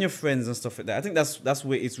members and your friends and stuff like that. I think that's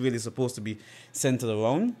where it's really supposed to be centered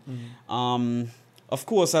around. of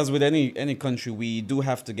course, as with any country, we do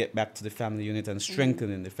have to get back to the family unit and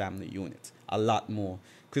strengthening the family unit a lot more.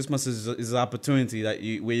 Christmas is an opportunity that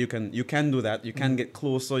where you can do that. You can get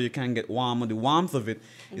closer. You can get warmer. The warmth of it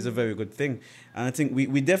is a very good thing, and I think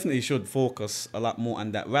we definitely should focus a lot more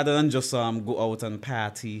on that rather than just go out and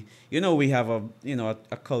party. We have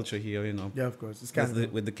a culture here. Yeah, of course, it's carnival.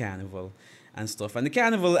 With the carnival and stuff, and the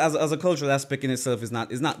carnival as a cultural aspect in itself is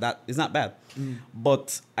not bad,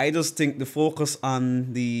 but I just think the focus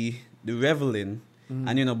on the reveling,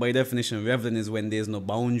 and by definition, reveling is when there's no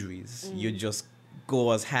boundaries. You just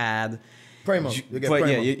go as hard. Primo.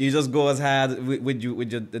 You just go as hard with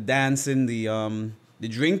the dancing, the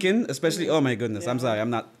drinking, especially. Oh my goodness, I'm sorry, I'm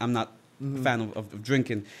not a fan of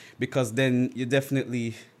drinking, because then you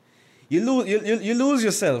definitely you lose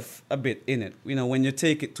yourself a bit in it. When you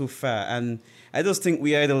take it too far, and I just think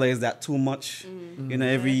we idolize that too much.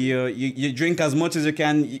 Every year you drink as much as you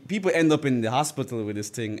can. People end up in the hospital with this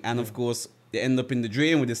thing, and of course they end up in the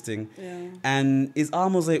drain with this thing, and it's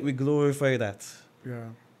almost like we glorify that. Yeah.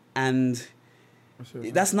 And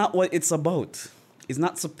that's not what it's about.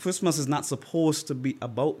 Christmas is not supposed to be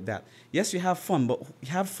about that. Yes, you have fun, but you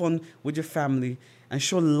have fun with your family and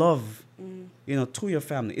show love, to your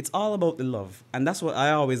family. It's all about the love. And that's what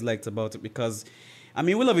I always liked about it, because,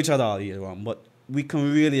 we love each other all year round, but we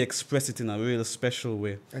can really express it in a really special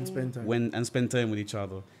way. And spend time. Spend time with each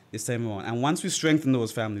other this time around. And once we strengthen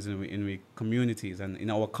those families in the communities and in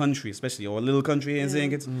our country, especially our little country here in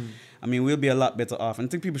St. Kitts, we'll be a lot better off. And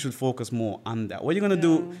I think people should focus more on that. What are you going to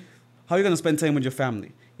do? How are you going to spend time with your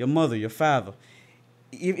family, your mother, your father?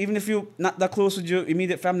 Even if you're not that close with your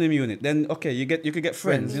immediate family unit, then okay, you could get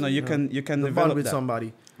friends. You can develop with that.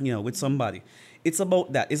 somebody. With somebody. It's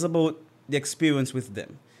about that. It's about the experience with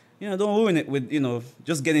them. Don't ruin it with,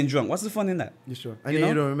 just getting drunk. What's the fun in that? You sure? And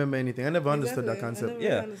you don't remember anything. I never understood that concept.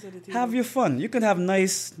 Have your fun. You can have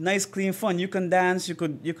nice, clean fun. You can dance. You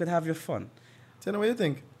could have your fun. Tina, what do you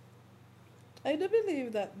think? I do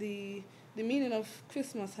believe that the meaning of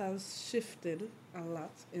Christmas has shifted a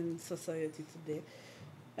lot in society today.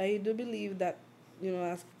 I do believe that,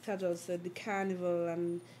 as Kajal said, the carnival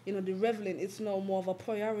and, the reveling, it's now more of a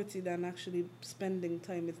priority than actually spending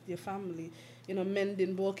time with your family.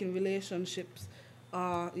 Mending broken relationships,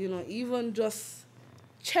 even just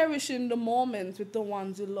cherishing the moment with the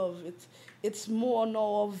ones you love. It's more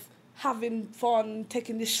now of having fun,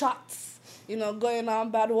 taking the shots, going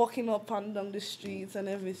on bad, walking up and down the streets and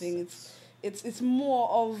everything. It's more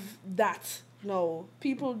of that. No,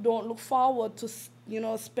 people don't look forward to,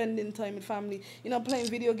 spending time with family, playing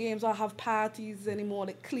video games or have parties anymore,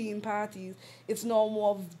 like clean parties. It's no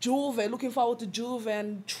more of Juve, looking forward to Juve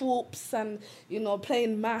and troops and,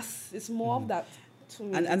 playing mass. It's more of that to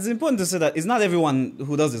me. And it's important to say that it's not everyone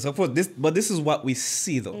who does this. Of course, but this is what we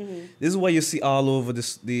see, though. This is what you see all over the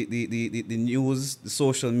news, the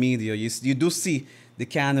social media. You do see the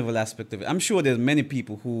carnival aspect of it. I'm sure there's many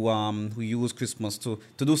people who use Christmas to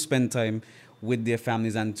do spend time with their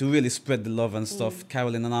families and to really spread the love and stuff,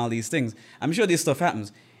 caroling and all these things. I'm sure this stuff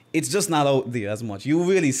happens. It's just not out there as much. You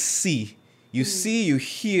really see, you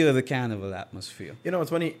hear the carnival atmosphere. It's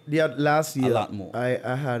funny. Last year, a lot more.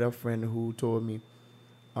 I had a friend who told me,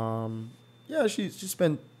 she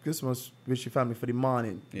spent Christmas with her family for the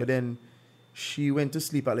morning, but then she went to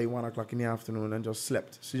sleep at like 1 o'clock in the afternoon and just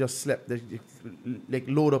slept. She just slept, like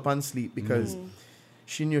load up and sleep, because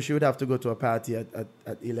she knew she would have to go to a party at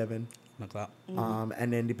 11.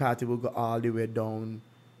 And then the party would go all the way down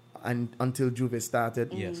and until Juve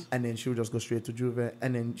started. Yes. And then she would just go straight to Juve,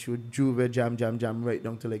 and then she would Juve jam right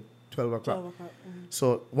down to like 12 o'clock.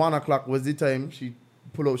 So 1 o'clock was the time she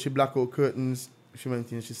black out curtains, she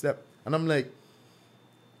went in, she slept. And I'm like,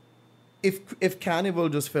 if Carnival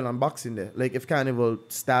just fell on Boxing Day, like if Carnival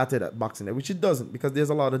started at Boxing Day, which it doesn't, because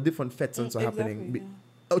there's a lot of different fetes and so happening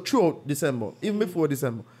throughout December, even before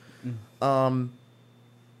December.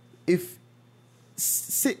 If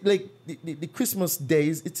like the Christmas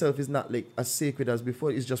days itself is not like as sacred as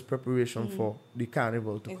before, it's just preparation for the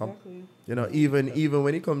carnival to come. Even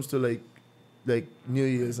when it comes to like New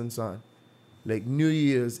Year's and so on, like New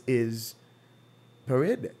Year's is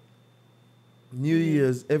parade day. New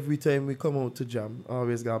Year's, every time we come out to jam,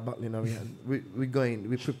 always got a bottle in our hand.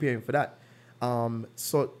 We're preparing for that.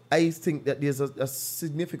 So I think that there's a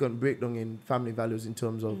significant breakdown in family values in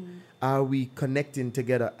terms of are we connecting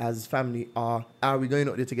together as family, or are we going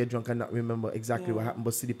out there to get drunk and not remember exactly what happened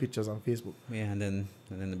but see the pictures on Facebook? Yeah, and then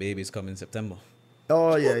the babies come in September.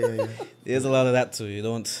 Oh yeah. There's a lot of that too. You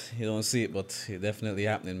don't see it, but it's definitely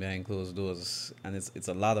happening behind closed doors, and it's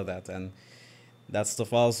a lot of that. And that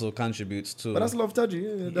stuff also contributes to. But that's love, Taji.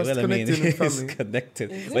 Yeah, that's well, connecting in it's family.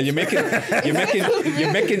 connected. Well, you're making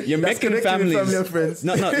families. Family and friends.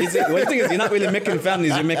 No. Well, the thing is, you're not really making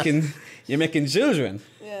families. You're making children.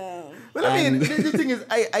 Yeah. Well, I mean, the thing is,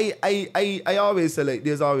 I always say, like,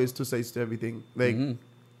 there's always two sides to everything. Like,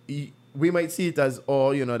 we might see it as,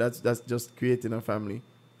 that's just creating a family.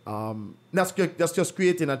 That's just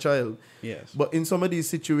creating a child. Yes. But in some of these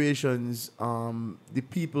situations, the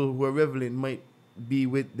people who are reveling might be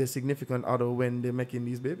with their significant other when they're making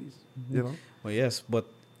these babies. You know. Well, yes, but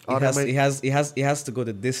it has to go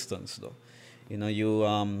the distance, though. You know,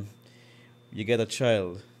 you get a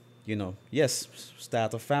child. You know, yes,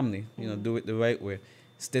 start a family. You know, do it the right way.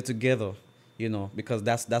 Stay together. You know, because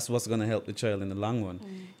that's what's gonna help the child in the long run.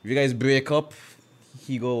 If you guys break up,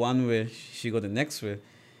 he go one way, she go the next way.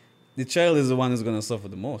 The child is the one who's gonna suffer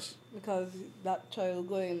the most. Because that child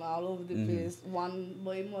going all over the place, one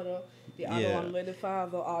by mother, the other one by the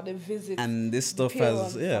father, or the visit. And this stuff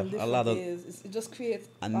has a lot of days. It just creates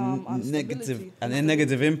a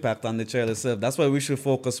negative impact on the child itself. That's why we should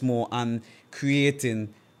focus more on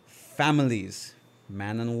creating families,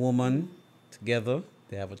 man and woman together.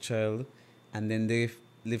 They have a child, and then they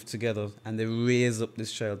live together and they raise up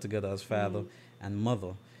this child together as father and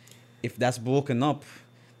mother. If that's broken up,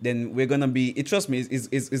 then we're gonna be. Trust me,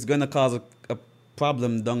 it's gonna cause a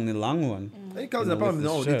problem down the long run. It causes a problem.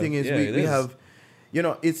 No, the thing is, we have,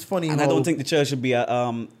 it's funny. And I don't think the child should be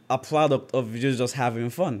a product of just having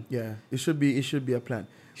fun. Yeah, it should be a plan.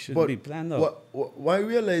 It should be planned out. What I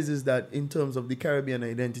realize is that in terms of the Caribbean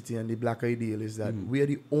identity and the Black ideal is that we are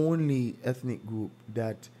the only ethnic group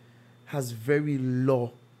that has very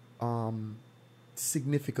low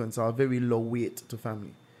significance or very low weight to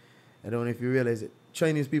family. I don't know if you realize it.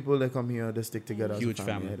 Chinese people, they come here, they stick together. Huge as a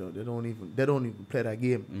family. family. They don't even play that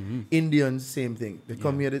game. Indians, same thing. They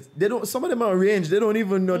come here. They don't. Some of them are arranged. They don't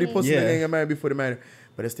even know the person they're getting married before they marry.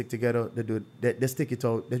 But they stick together. They do. They stick it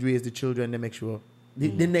out. They raise the children. They make sure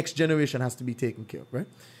the next generation has to be taken care of. Right.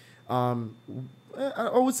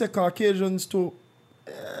 I would say Caucasians to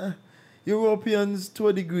Europeans to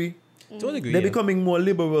a degree. They're becoming more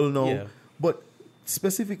liberal now. Yeah. But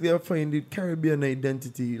specifically, I find the Caribbean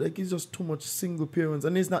identity, like, it's just too much single parents.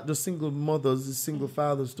 And it's not just single mothers, it's single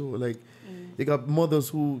fathers too. Like, you got mothers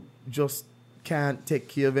who just can't take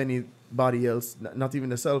care of anybody else, not even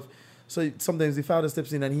themselves. So sometimes the father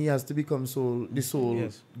steps in and he has to become the sole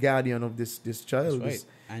guardian of this child. That's right.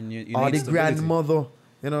 And you or need the stability. grandmother.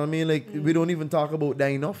 You know what I mean? Like, we don't even talk about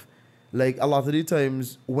that enough. Like, a lot of the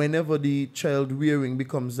times, whenever the child rearing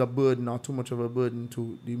becomes a burden or too much of a burden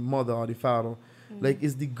to the mother or the father, like,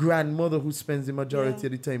 it's the grandmother who spends the majority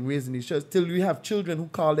of the time raising these children. Till we have children who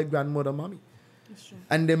call their grandmother mommy. That's true.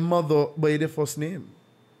 And their mother by their first name.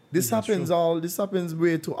 This happens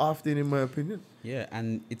way too often, in my opinion. Yeah,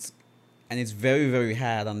 and it's very, very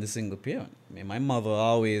hard on the single parent. I mean, my mother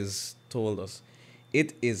always told us,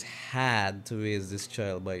 it is hard to raise this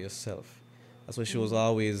child by yourself. That's why she was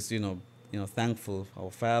always, thankful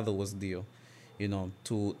our father was there,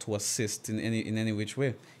 to assist in any which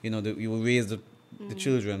way. You will raise the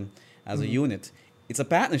children as a unit. It's a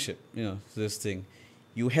partnership, this thing.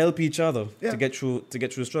 You help each other to get through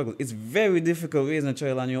the struggle. It's very difficult raising a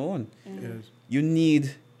child on your own. Yes. You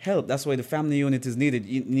need help. That's why the family unit is needed.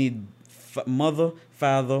 You need mother,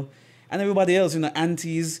 father, and everybody else,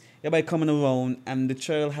 aunties, everybody coming around, and the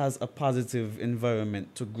child has a positive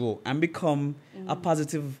environment to grow and become a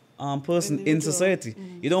positive person in society.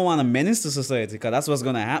 You don't want to menace to society, because that's what's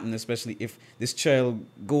going to happen, especially if this child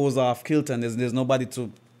goes off kilter and there's nobody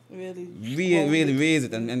to really raise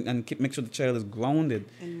it and make sure the child is grounded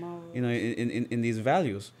in these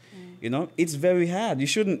values. It's very hard. You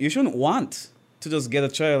shouldn't want to just get a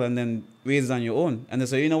child and then raise it on your own. And they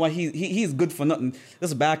say, you know what, he's good for nothing.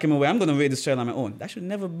 Just back him away. I'm going to raise this child on my own. That should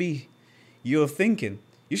never be your thinking.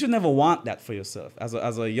 You should never want that for yourself. As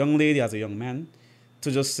a young lady, as a young man, to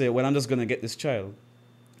just say, well, I'm just going to get this child.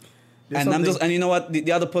 And you know what,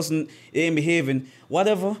 the other person ain't behaving.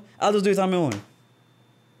 Whatever, I'll just do it on my own.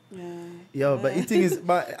 Yeah, but the thing is,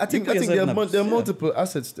 I think there are multiple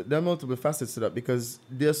assets. There are multiple facets to that, because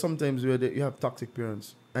there are sometimes where you have toxic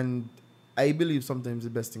parents, and I believe sometimes the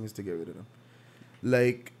best thing is to get rid of them.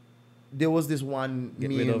 Like, there was this one Get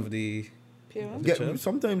rid of the parent.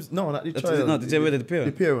 Sometimes not the child. No, get rid of the parent.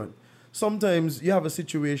 The parent. Sometimes you have a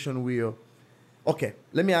situation where, okay,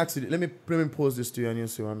 let me ask you. Let me pose this to you, and you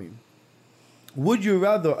see what I mean. Would you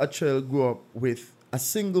rather a child grow up with a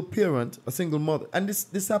single parent, a single mother, and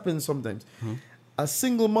this happens sometimes, a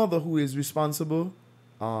single mother who is responsible,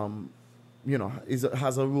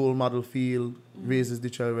 has a role model feel, raises the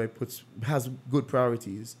child right, has good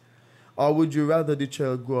priorities, Or would you rather the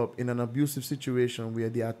child grow up in an abusive situation where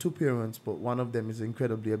there are two parents, but one of them is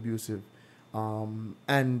incredibly abusive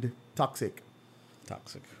and toxic?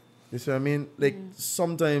 Toxic. You see what I mean? Like,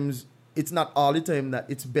 sometimes it's not all the time that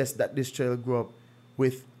it's best that this child grow up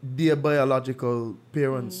with their biological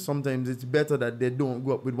parents. Sometimes it's better that they don't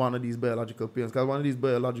grow up with one of these biological parents, because one of these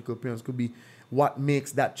biological parents could be what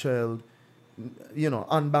makes that child, you know,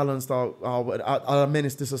 unbalanced or a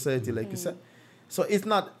menace to society, like you said. So it's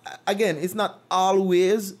not, again, it's not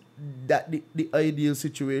always that the ideal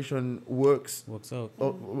situation works out.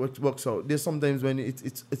 Works out. There's sometimes when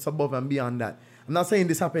it's above and beyond that. I'm not saying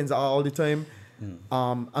this happens all the time.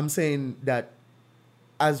 I'm saying that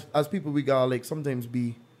as people, we gotta like sometimes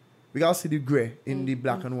we gotta see the gray in the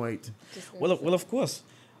black and white. Well, of course,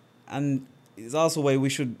 and it's also why we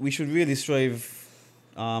should really strive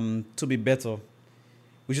to be better.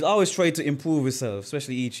 We should always try to improve ourselves,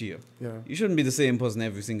 especially each year. Yeah. You shouldn't be the same person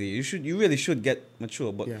every single year. You really should get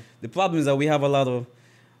mature. But the problem is that we have a lot of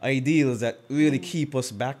ideals that really keep us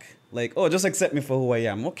back. Like, oh, just accept me for who I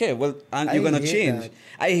am. Okay, well, and you're gonna change. That.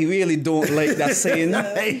 I really don't like that saying.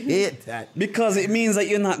 I hate that. Because it means that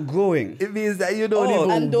you're not growing. It means that you don't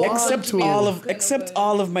even want accept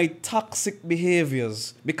all of my toxic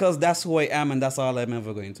behaviors, because that's who I am and that's all I'm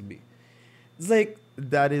ever going to be. It's like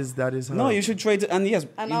that is how. No, you should try to, and yes,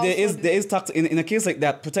 and there is toxic in a case like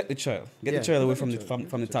that. Protect the child. Get the child away from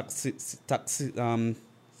the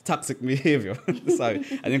toxic behavior. Sorry,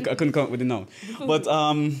 I couldn't come up with it now. But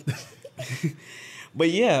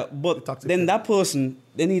but then that person,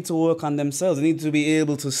 they need to work on themselves. They need to be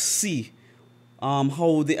able to see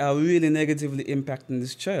how they are really negatively impacting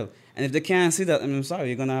this child. And if they can't see that, I'm sorry,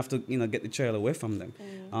 you're gonna have to get the child away from them.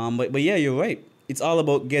 But yeah, you're right. It's all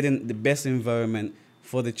about getting the best environment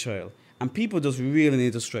for the child, and people just really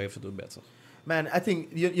need to strive to do better. Man, I think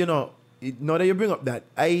you know. Now that you bring up that,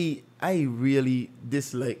 I really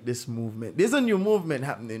dislike this movement. There's a new movement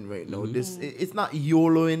happening right now. It's not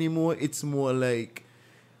YOLO anymore. It's more like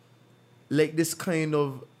this kind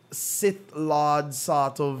of Sith Lord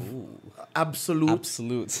sort of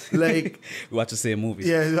absolute. Like we watch the same movies.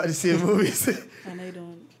 Yeah, we watch the same movies. And I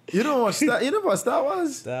don't. You don't watch Star? You never watch Star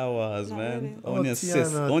Wars? Star Wars, Not man. really.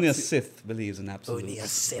 Only a Sith believes in absolute. Only a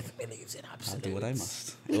Sith believes in absolute. I'll do what I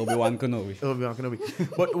must. Obi-Wan Kenobi.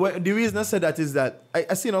 But the reason I said that is that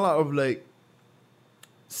I seen a lot of like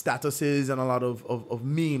statuses and a lot of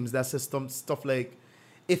memes that says stuff like,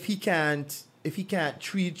 if he can't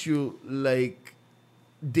treat you like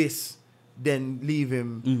this, then leave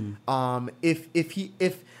him. If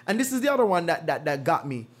and this is the other one that got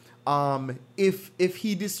me. If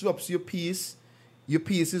he disrupts your peace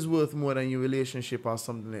is worth more than your relationship or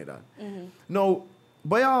something like that. Now,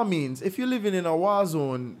 by all means, if you're living in a war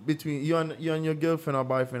zone between you and your girlfriend or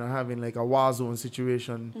boyfriend are having like a war zone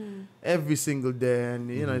situation every single day,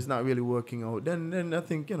 and you know it's not really working out, then I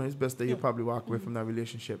think it's best that you probably walk away from that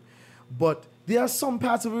relationship. But there are some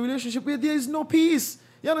parts of a relationship where there is no peace.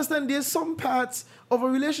 You understand? There's some parts of a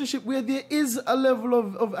relationship where there is a level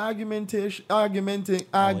of argumentation.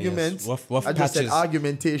 Yes. Rough I just said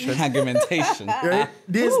argumentation. Argumentation. Right?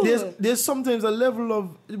 There's sometimes a level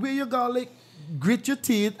of where you gotta like grit your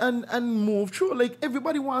teeth and move through. Like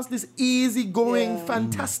everybody wants this easygoing,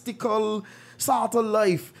 fantastical sort of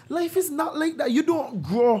life. Life is not like that. You don't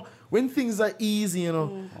grow when things are easy,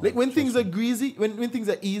 Like when things are greasy, when things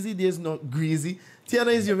are easy, there's no greasy.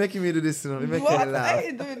 Tiana, you're making me do this, You're making me laugh.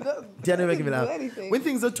 Tiana, you're making me laugh. When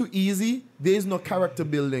things are too easy, there's no character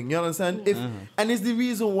building. You understand? And it's the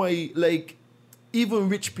reason why, like, even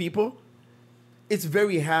rich people, it's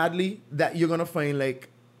very hardly that you're gonna find like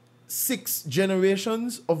 6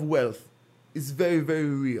 generations of wealth. It's very, very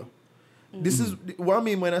real. This is what I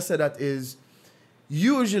mean when I say that is,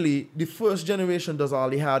 usually the first generation does all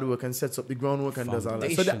the hard work and sets up the groundwork and does all that.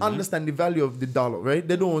 So they understand the value of the dollar, right?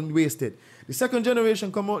 They don't waste it. The second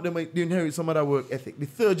generation come out, they inherit some of that work ethic. The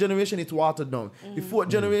third generation, it's watered down. The fourth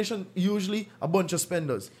generation, usually a bunch of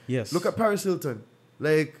spenders. Yes. Look at Paris Hilton.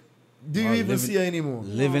 Like, do you even see her anymore?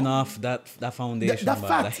 Living off that foundation, that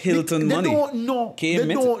fact. that Hilton money. They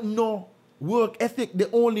don't know work ethic. They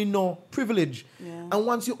only know privilege. And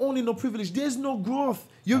once you only know privilege, there's no growth.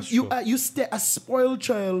 You stay a spoiled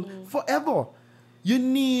child forever. You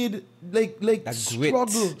need like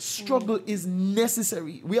struggle. Struggle is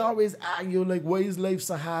necessary. We always argue like, why is life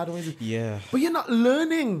so hard? But you're not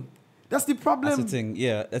learning. That's the problem. That's the thing.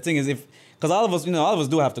 Yeah, the thing is, because all of us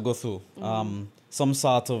do have to go through some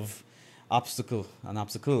sort of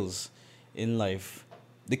obstacles in life.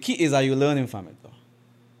 The key is, are you learning from it though?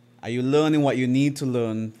 Are you learning what you need to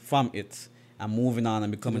learn from it and moving on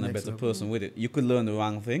and becoming a better person with it? You could learn the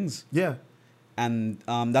wrong things. Yeah. And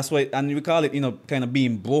that's why, and we call it, kind of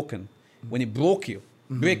being broken. When it broke you,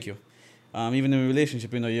 break you. Even in a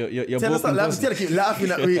relationship, you're tell broken. us, tell keep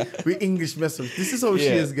laughing at we English message. This is how she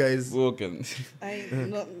is, guys. Broken.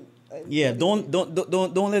 Yeah, don't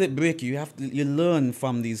let it break you. You learn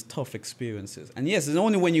from these tough experiences. And yes, it's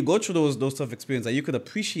only when you go through those tough experiences that you could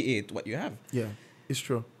appreciate what you have. Yeah, it's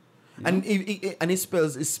true. And it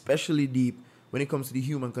spells especially deep when it comes to the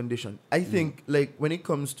human condition. I think, like, when it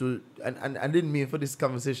comes to, and I didn't mean for this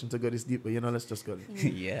conversation to go this deep, but let's just go.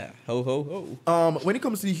 Yeah, ho ho ho. When it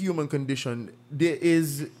comes to the human condition, there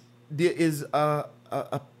is a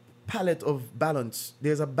palette of balance.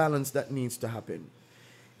 There's a balance that needs to happen.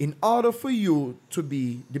 In order for you to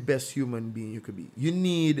be the best human being you could be, you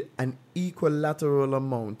need an equilateral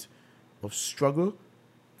amount of struggle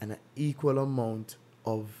and an equal amount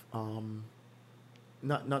of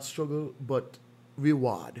not struggle, but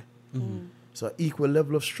reward. So equal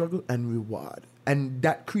level of struggle and reward. And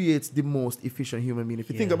that creates the most efficient human being. If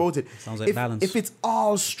you think about it, sounds like balance. If it's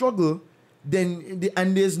all struggle, then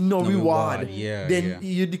and there's no reward, then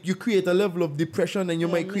you create a level of depression, and you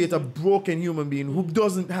might create a broken human being who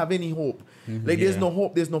doesn't have any hope. Like there's no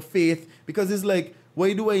hope, there's no faith, because it's like,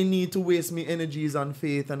 why do I need to waste my energies on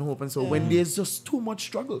faith and hope? And so when there's just too much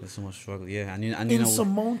struggle, there's so much struggle, and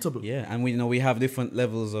insurmountable. And we have different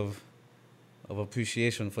levels of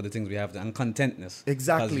appreciation for the things we have, and contentness.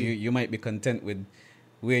 Exactly. Because you might be content with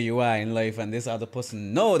where you are in life, and this other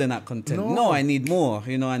person, no, they're not content. No, I need more,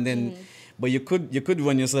 and then, but you could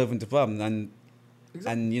run yourself into problems,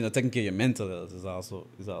 and taking care of your mental health is also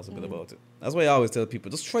good about it. That's why I always tell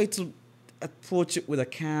people, just try to approach it with a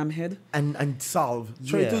calm head and solve.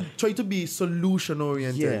 Try to be solution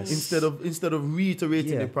oriented instead of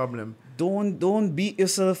reiterating the problem. Don't beat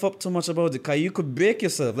yourself up too much about it, because you could break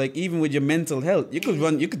yourself. Like, even with your mental health, you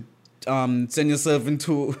could send yourself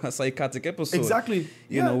into a psychotic episode. Exactly.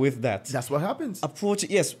 With that. That's what happens. Approach it.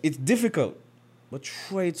 Yes, it's difficult, but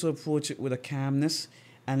try to approach it with a calmness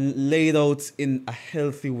and lay it out in a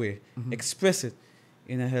healthy way. Express it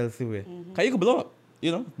in a healthy way. Because you could blow up,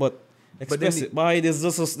 but express it. There's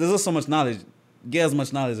just so much knowledge. Get as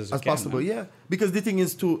much knowledge as possible. Man. Yeah, because the thing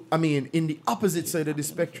is in the opposite side of the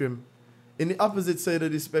spectrum,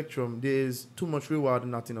 there's too much reward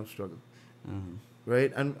and not enough struggle.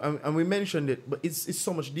 Right? And we mentioned it, but it's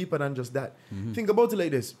so much deeper than just that. Think about it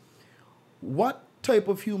like this. What type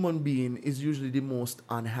of human being is usually the most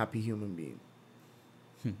unhappy human being?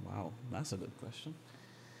 Wow, that's a good question.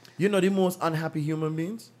 The most unhappy human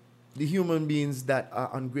beings? The human beings that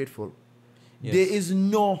are ungrateful. Yes. There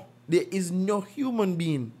is no human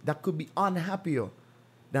being that could be unhappier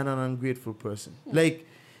than an ungrateful person. Like,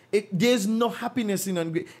 there's no happiness in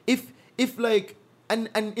ungrateful. If like,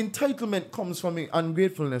 and entitlement comes from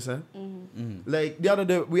ungratefulness. Like, the other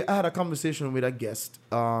day, I had a conversation with a guest,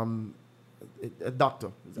 a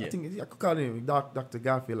doctor. I think I could call him Dr.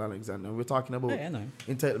 Garfield Alexander. We're talking about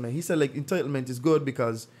entitlement. He said, like, entitlement is good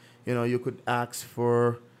because, you could ask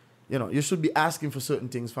for, you should be asking for certain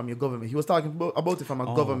things from your government. He was talking about it from a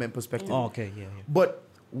government perspective. Oh, okay, yeah. But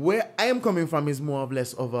where I am coming from is more or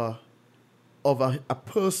less of a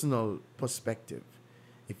personal perspective.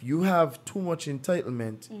 If you have too much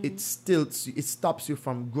entitlement, it stops you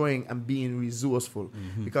from growing and being resourceful.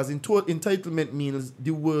 Because entitlement means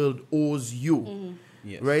the world owes you.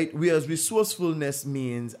 Yes. Right? Whereas resourcefulness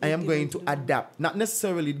means I am going to adapt, not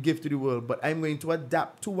necessarily give to the world, but I'm going to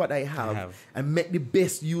adapt to what I have and make the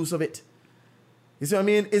best use of it. You see what I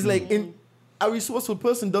mean? It's like a resourceful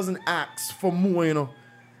person doesn't ask for more,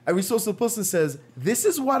 A resourceful person says, this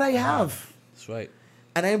is what I have. That's right.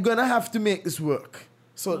 And I'm going to have to make this work.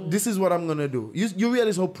 So this is what I'm going to do. You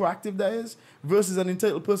realize how proactive that is versus an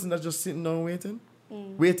entitled person that's just sitting down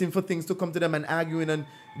waiting for things to come to them and arguing and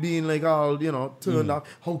being like, turned off.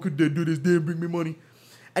 How could they do this? They bring me money.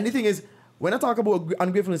 And the thing is, when I talk about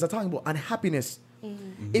ungratefulness, I'm talking about unhappiness.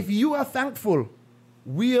 If you are thankful,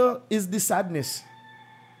 where is the sadness?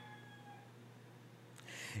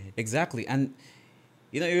 Exactly. And,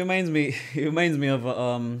 it reminds me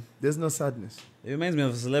of... There's no sadness. It reminds me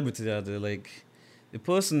of a celebrity that like, the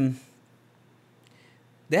person,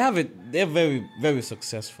 they're very, very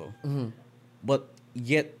successful. But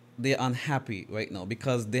yet they're unhappy right now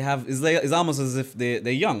because it's almost as if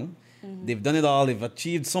they're young. They've done it all. They've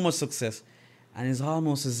achieved so much success. And it's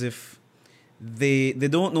almost as if they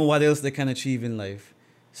don't know what else they can achieve in life.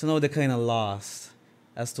 So now they're kind of lost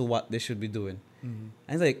as to what they should be doing.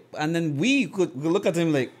 And then we could look at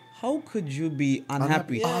him like, how could you be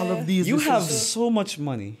unhappy? All of these you have so much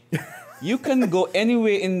money. You can go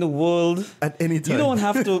anywhere in the world at any time. You don't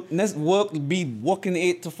have to be working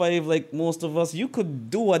 8 to 5 like most of us. You could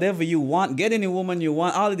do whatever you want, get any woman you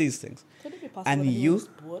want, all of these things. Could it be possible And that you was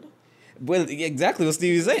bored? Well, exactly what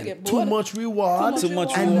Steve is saying. Too much reward,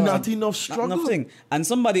 and not enough struggle. Not enough thing. And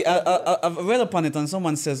somebody, I've read upon it, and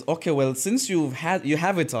someone says, okay, well, since you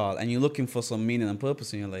have it all, and you're looking for some meaning and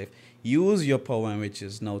purpose in your life, use your power and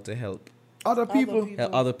riches now to help other people,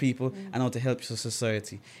 and now to help your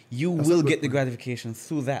society. You will get the gratification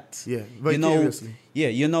through that. Yeah, vicariously.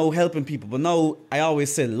 Helping people. But now, I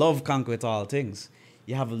always say, love conquers all things.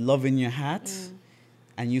 You have love in your heart,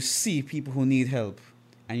 and you see people who need help.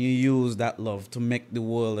 And you use that love to make the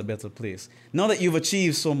world a better place. Now that you've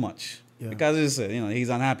achieved so much, because as you said, he's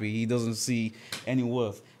unhappy, he doesn't see any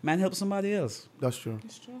worth. Man, help somebody else. That's true.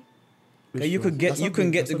 It's true. You can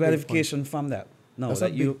get the gratification from that. No,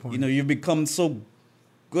 that you've become so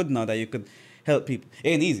good now that you could help people.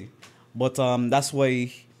 It ain't easy, but that's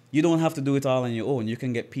why you don't have to do it all on your own. You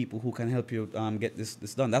can get people who can help you get this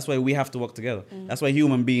done. That's why we have to work together. That's why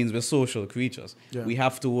human beings, we're social creatures. Yeah. We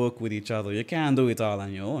have to work with each other. You can't do it all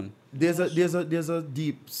on your own. There's a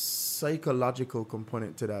deep psychological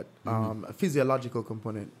component to that, a physiological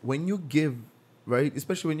component. When you give, right,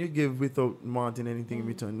 especially when you give without wanting anything in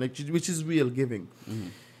return, which is real giving,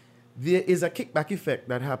 there is a kickback effect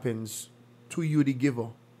that happens to you, the giver,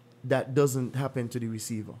 that doesn't happen to the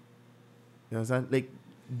receiver. You understand? Like,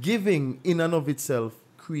 giving in and of itself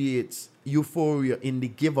creates euphoria in the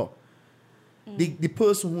giver. The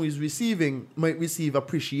person who is receiving might receive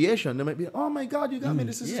appreciation. They might be, oh my God, you got me,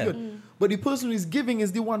 this is good. But the person who is giving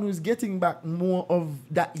is the one who is getting back more of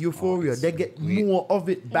that euphoria. They get more of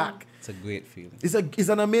it back. It's a great feeling. It's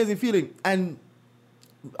an amazing feeling. And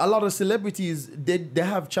a lot of celebrities, they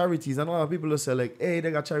have charities, and a lot of people will say like, hey,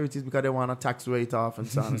 they got charities because they want a tax write-off and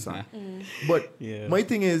so on and so on. But my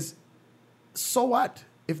thing is, so what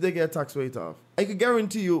if they get a tax write-off? I could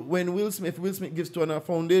guarantee you when Will Smith gives to a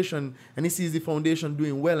foundation and he sees the foundation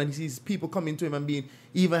doing well and he sees people coming to him and being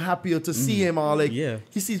even happier to see him, or like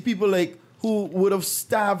he sees people like who would have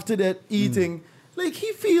starved to death eating, like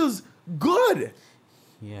he feels good.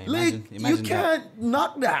 Yeah, imagine you can't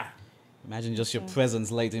knock that. Imagine just your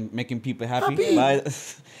presence, like making people happy.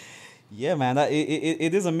 Yeah, man,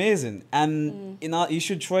 it is amazing, and you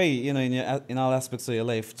should try, in all aspects of your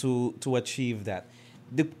life to achieve that.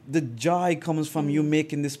 The joy comes from you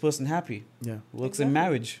making this person happy. Yeah, works in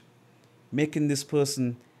marriage, making this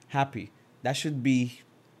person happy. That should be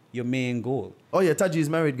your main goal. Oh yeah, Taji is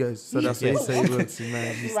married, guys, so that's why he says he works in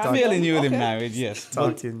marriage. He's fairly new in marriage, yes.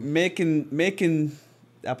 Talking. Making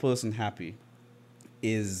that person happy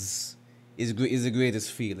is the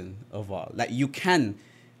greatest feeling of all. Like you can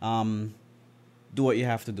do what you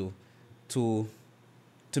have to do to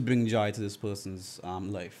bring joy to this person's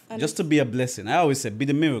life. And just to be a blessing. I always say, be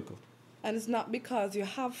the miracle. And it's not because you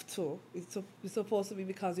have to. It's supposed to be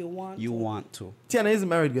because you want to. You want to. Tiana isn't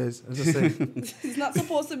married, guys. I'm just saying. It's not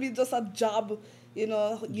supposed to be just a job,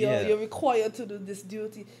 you're required to do this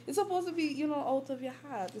duty. It's supposed to be, out of your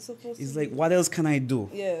heart. It's supposed to be. It's like, what else can I do?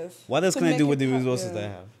 Yes. What else can I do with the resources that I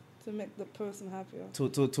have? To make the person happier.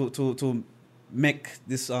 To make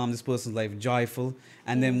this person's life joyful,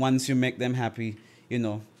 and then once you make them happy,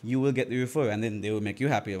 you will get the referral, and then they will make you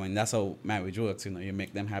happy. I mean, that's how marriage works. You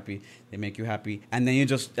make them happy, they make you happy, and then I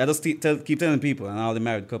just keep telling people and all the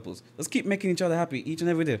married couples, let's keep making each other happy each and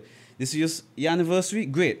every day. This is just your anniversary,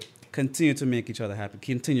 great. Continue to make each other happy.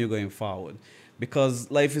 Continue going forward, because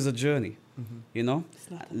life is a journey.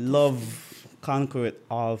 Love conquereth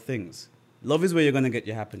all things. Love is where you're going to get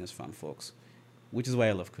your happiness from, folks. Which is why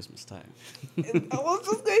I love Christmas time. I was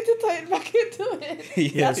just going to tie it back into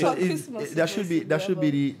it. Yeah, so that should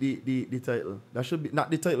be the title. That should be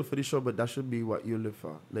not the title for the show, but that should be what you live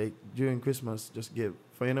for. Like during Christmas, just give.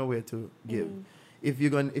 Find a way to give. If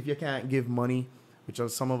you can't give money, which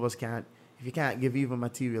some of us can't. If you can't give even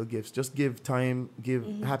material gifts, just give time, give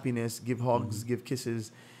happiness, give hugs, give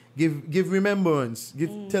kisses. Give remembrance.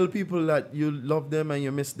 Tell people that you love them and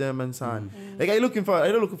you miss them and so on. Like I don't looking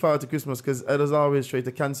forward to Christmas because I was always try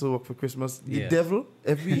to cancel work for Christmas. The devil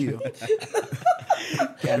every year.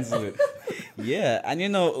 Cancel it. Yeah, and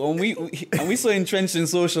when we so entrenched in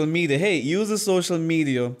social media, hey, use the social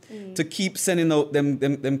media to keep sending out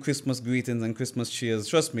them Christmas greetings and Christmas cheers.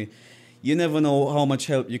 Trust me, you never know how much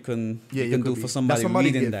help you can do for somebody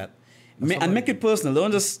reading that. And make it personal.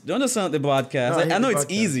 Don't just send out the broadcast. No, I know it's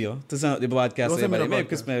easier to send out the broadcast to everybody. Merry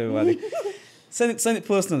Christmas, everybody. Send it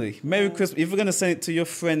personally. Merry Christmas. If you're gonna send it to your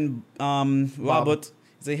friend Robert,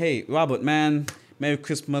 say, hey, Robert, man, Merry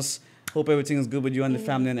Christmas. Hope everything is good with you and the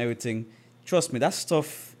family and everything. Trust me, that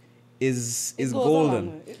stuff is It goes a golden.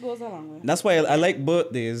 long way. It goes a long way. That's why I like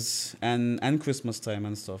birthdays and Christmas time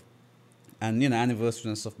and stuff. And, anniversary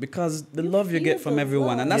and stuff. Because the love you get from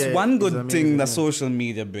everyone. And that's one good thing that social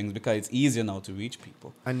media brings, because it's easier now to reach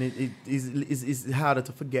people. And it is harder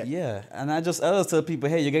to forget. Yeah. And I just tell people,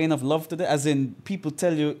 hey, you get enough love today? As in, people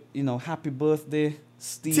tell you, happy birthday,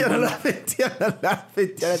 Steve. Tiana laughing.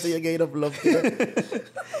 Tiana say you get enough love today.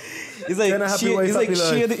 It's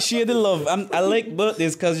like, share the love. I like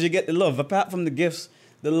birthdays because you get the love. Apart from the gifts,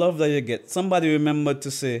 the love that you get. Somebody remembered to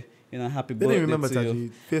say, happy birthday remember to Taji.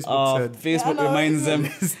 you. Facebook said. Facebook reminds them.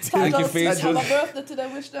 Thank you, Facebook. Have a birthday to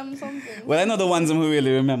them, wish them something. Well, I know the ones who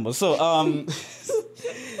really remember. So,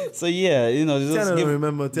 so yeah, just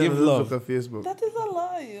give love. Look at Facebook. That is a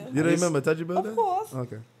lie. You don't remember Taji birthday? Of course.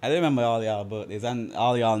 Okay. I don't remember all y'all birthdays and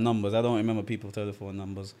all y'all numbers. I don't remember people's telephone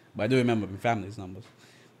numbers, but I do remember my family's numbers.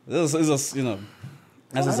 It's just,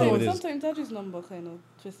 that's just how it is. Sometimes Taji's number kind of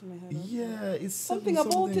twists my head. Yeah, it's something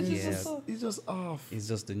about it. It's just off. It's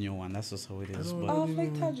just the new one. That's just how it is. Off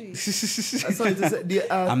like Taji. That's why to say,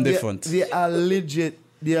 I'm different. They are legit.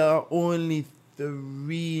 There are only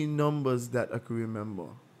 3 numbers that I can remember.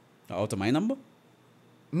 Out of my number?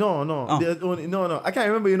 No. No. I can't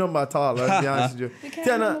remember your number at all. I'll be honest with you.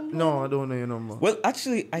 Tiana, no, I don't know your number. Well,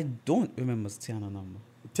 actually, I don't remember Tiana's number.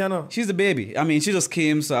 Tiana. She's the baby. I mean, she just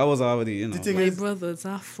came, so I was already, My brothers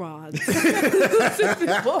are frauds. Simple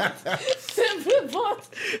but.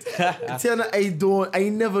 Tiana, I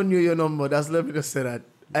never knew your number. Let me just say that.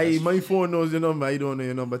 My phone knows your number. I don't know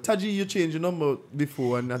your number. Taji, you changed your number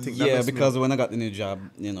before, and I think that because when I got the new job,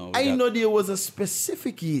 I know there was a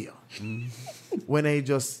specific year when I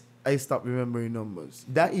stopped remembering numbers.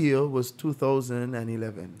 That year was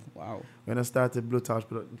 2011. Wow. When I started Blue Touch,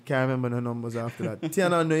 but can't remember the numbers after that.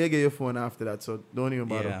 Tiana, no, you get your phone after that, so don't even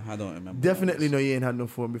bother. Yeah, I don't remember. Definitely no, you ain't had no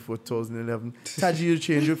phone before 2011. Taji, you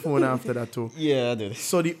changed your phone after that too. Yeah, I did.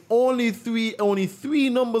 So the only three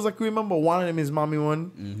numbers I can remember, one of them is mommy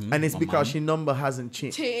one, and it's because she number hasn't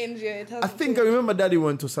changed. It hasn't I think I remember daddy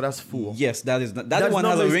one too, so that's 4. Yes, that one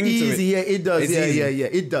has a ring to it. Yeah, it does. It's Yeah, easy.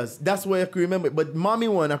 it does. That's why I can remember it. But mommy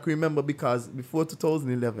one I can remember because before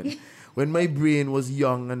 2011, when my brain was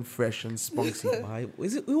young and fresh and spunky.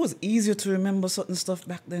 It was easier to remember certain stuff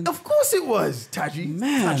back then. Of course it was, Taji.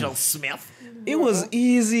 Man. Tajal Smith. It was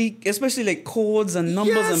easy, especially like codes and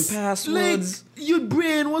numbers and passwords. Like, your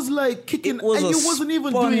brain was like kicking, and you wasn't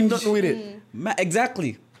even sponge. doing nothing with it.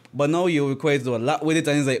 Exactly. But now you're required to do a lot with it,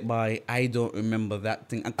 and it's like, boy, I don't remember that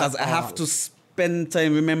thing. Because I have to spend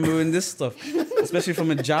time remembering this stuff, especially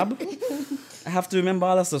from a job. I have to remember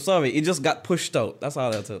all that stuff. Sorry, it just got pushed out. That's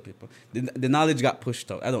all I tell people. The knowledge got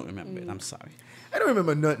pushed out. I don't remember it. I'm sorry. I don't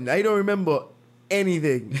remember nothing. I don't remember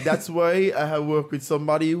anything. That's why I have worked with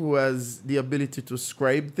somebody who has the ability to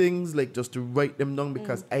scribe things, like just to write them down,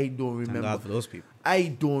 because I don't remember. Thank God for those people.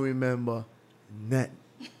 I don't remember nothing.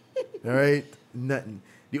 All right? Nothing.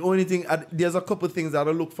 The only thing, there's a couple of things that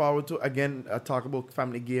I look forward to. Again, I talk about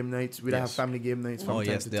family game nights. We have family game nights from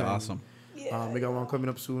time to time. They're awesome. We got one coming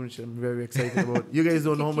up soon, which I'm very excited about. You guys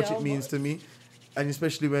don't know how much it means to me. And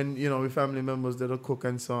especially when, with family members that'll cook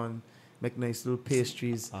and so on, make nice little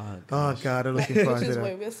pastries. Oh, God, I'm looking forward to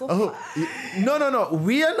that. We're so fat. No.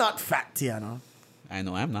 We are not fat, Tiana. I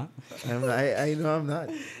know I'm not. I know I'm not.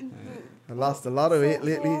 I lost a lot of weight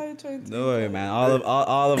lately. Don't worry, man.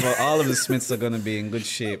 All of the Smiths are gonna be in good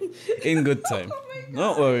shape, in good time.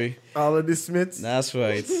 Don't worry. All of the Smiths. That's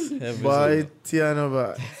right. Bye, Tiana.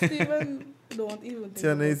 Bye. Steven, don't even.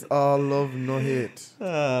 Tiana is all love, no hate.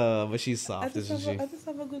 But she's soft, isn't she? I just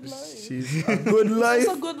have a good life. She's a good life.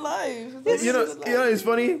 It's a good life. It's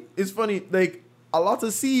funny. It's funny. Like a lot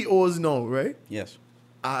of CEOs now, right? Yes.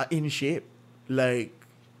 Are in shape. Like,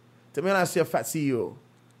 to me, when I see a fat CEO,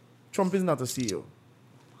 Trump is not a CEO.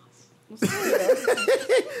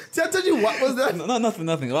 See, I told you what was that? No, nothing.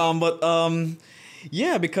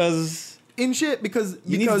 Yeah, because in shape, because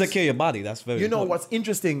you need to take care of your body. That's very. You know important. what's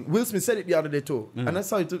interesting? Will Smith said it the other day too, and I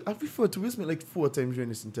saw it. I've referred to Will Smith like 4 times during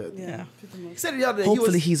this entire. Yeah. He said it the other day.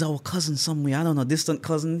 Hopefully, he's our cousin somewhere. I don't know, distant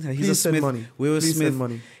cousin. He's a Smith. Send money. Will Please Smith. Send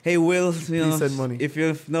money. Hey, Will. Please send money. If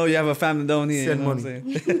you know you have a family down here, send money.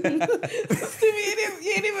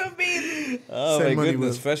 You ain't even been. Oh send my money,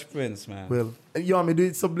 goodness, Will. Fresh Prince, man. Will, you want me to do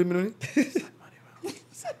it subliminally?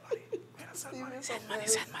 Send money.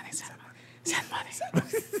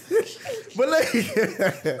 But like,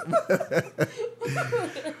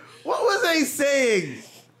 what was I saying?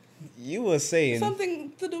 You were saying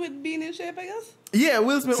Something to do with being in shape, I guess. Yeah,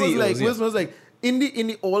 Will Smith was like in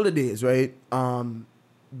the older days, right?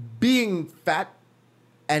 Being fat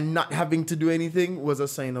and not having to do anything was a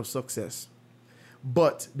sign of success.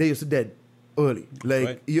 But they used to dead. early. Like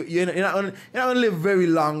Right. you're not gonna live very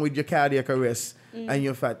long with your cardiac arrest and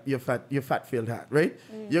your fat failed heart, right?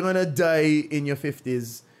 You're gonna die in your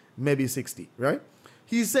 50s, maybe 60, right?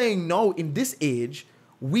 He's saying no, in this age,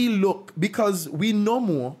 we look, because we know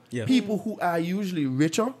more, Yeah. people who are usually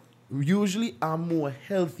richer usually are more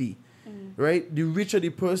healthy, right? The richer the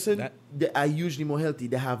person, they are usually more healthy.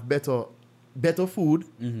 They have better food.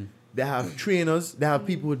 They have trainers. They have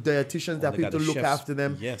people with dietitians. They have they got people to the look chefs. after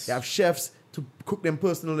them. Yes. They have chefs to cook them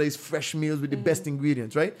personalized fresh meals with the best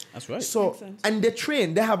ingredients, right? That's right. So, Makes sense. and they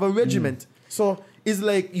train. They have a regiment. So it's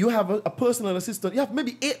like you have a personal assistant. You have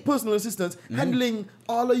maybe 8 personal assistants handling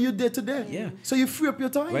all of your day to day. Yeah. So you free up your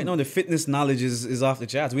time. Right now, the fitness knowledge is off the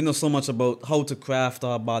charts. We know so much about how to craft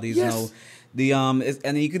our bodies. Yes. You know,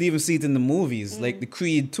 and you could even see it in the movies, like the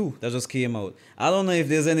Creed 2 that just came out. I don't know if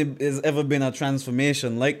there's ever been a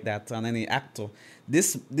transformation like that on any actor.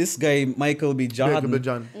 This guy Michael B. Jordan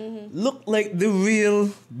looked like the real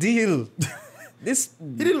deal. He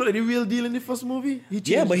didn't look like the real deal in the first movie.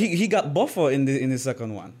 Yeah, but he got buffer in the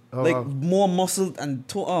second one, Oh, like wow. more muscle and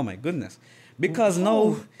oh my goodness. Because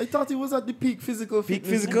now I thought he was at the peak physical. peak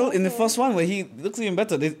fitness. physical in the first one where he looks even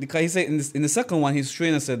better. Because he said in the second one, his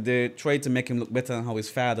trainer said they tried to make him look better than how his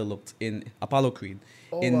father looked in Apollo Creed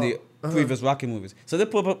in the previous Rocky movies. So they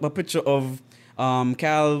put up a picture of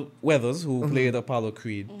Carl Weathers, who played Apollo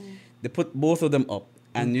Creed. They put both of them up,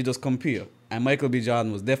 and you just compare. And Michael B.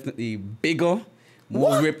 Jordan was definitely bigger,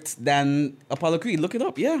 more ripped than Apollo Creed. Look it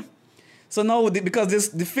up, yeah. So now, because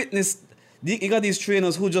the fitness, you got these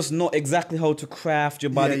trainers who just know exactly how to craft your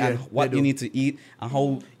body and what you need to eat and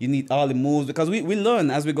how you need all the moves. Because we learn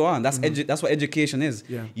as we go on. That's that's what education is.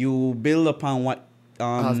 Yeah. You build upon what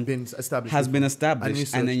has been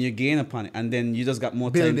established, and then you gain upon it, and then you just got more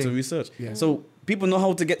time to research. Yeah. So people know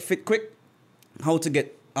how to get fit quick, how to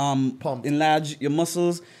get pumped, enlarge your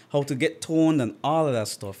muscles, how to get toned, and all of that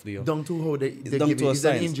stuff. Leo. Down to how they down give to it. a It's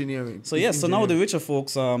science. an engineering. So yes, so now the richer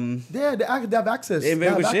folks, they have access. they're in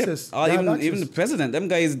very They good have shape. access. Or They have even access. the president, them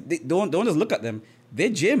guys, they don't just look at them. They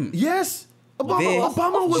gym. Yes. They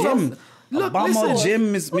Obama was gym. Look, Obama listen.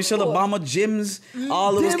 gym is Michelle Obama gyms.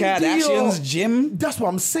 All those Them Kardashians deal. gym. That's what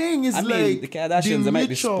I'm saying. Is I mean, like the Kardashians, they might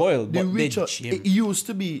be spoiled, but they gym. It used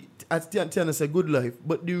to be, as Tiana said, good life.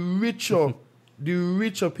 But the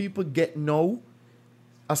richer people get now.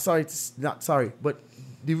 But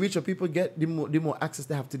the richer people get, the more access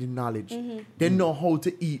they have to the knowledge. They know how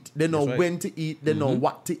to eat. They know That's right. when to eat. They know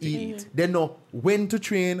what to eat. They know when to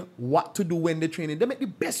train, what to do when they're training. They make the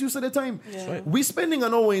best use of their time. Yeah. We spending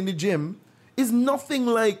an hour in the gym is nothing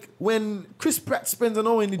like when Chris Pratt spends an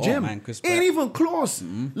hour in the gym. Man, Chris Pratt. Ain't even close.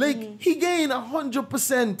 Like he gained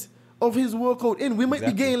 100% of his workout in. We might be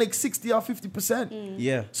Exactly. gaining like 60 or 50%.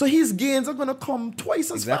 Yeah. So his gains are gonna come twice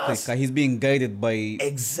as Exactly. fast. 'Cause he's being guided by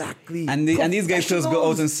Exactly. and these guys just go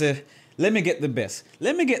out and say, let me get the best.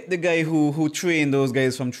 Let me get the guy who trained those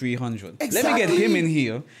guys from 300. Let me get him Exactly. in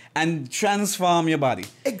here and transform your body.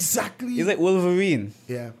 Exactly. He's like Wolverine.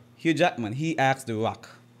 Yeah. Hugh Jackman, he asked The Rock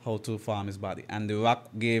how to farm his body. And The Rock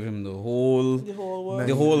gave him the whole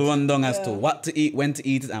rundown as to what to eat, when to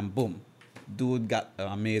eat it, and boom. Dude got an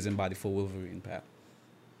amazing body for Wolverine, Pat.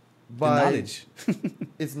 The knowledge.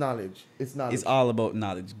 It's knowledge. It's knowledge. It's all about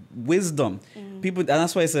knowledge. Wisdom. People, and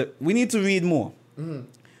that's why I said we need to read more.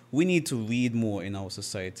 We need to read more in our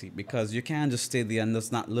society because you can't just stay there and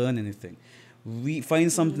just not learn anything.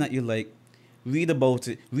 Find something that you like. Read about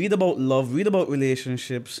it. Read about love. Read about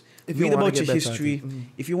relationships. If you read wanna about get your better at history. it.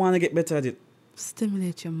 If you want to get better at it,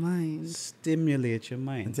 Stimulate your mind. stimulate your And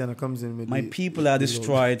mind. Tiana comes in with My the- people are the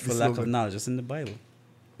destroyed slogan. for The lack of slogan. knowledge. It's in the Bible.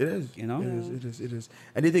 It is. You know? It is.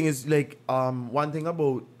 And the thing is, like, one thing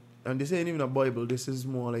about, and this ain't even a Bible, this is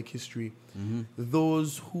more like history.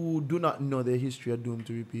 Those who do not know their history are doomed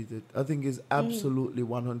to repeat it. I think is absolutely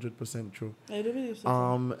 100% true. I do believe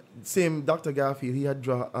so. Same Dr. Garfield, he had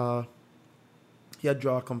draw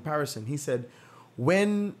a comparison. He said,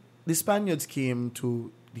 when the Spaniards came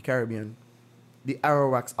to the Caribbean, the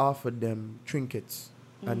Arawaks offered them trinkets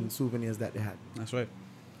and souvenirs that they had. That's right.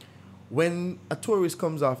 When a tourist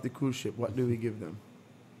comes off the cruise ship, what do we give them?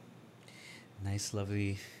 Nice,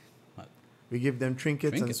 lovely We give them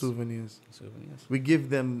trinkets and Trinkets. souvenirs. souvenirs. We give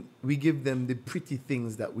them the pretty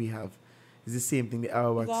things that we have. It's the same thing. The It's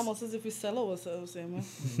Arawaks, almost as if we sell ourselves, man.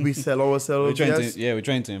 we sell ourselves. Yes. We're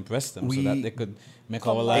trying to impress them so that We- they could make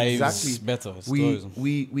our lives Exactly. better. It's We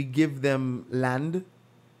tourism. give them land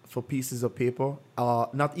for pieces of paper.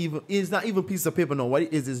 It's not even pieces of paper. No, what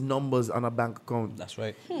it is numbers on a bank account. That's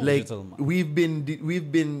right. Like Digital, man. we've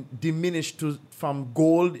been diminished from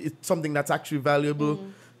gold. It's something that's actually valuable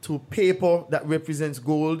to paper that represents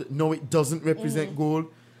gold. No, it doesn't represent gold.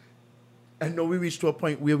 And now we reach to a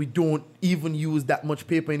point where we don't even use that much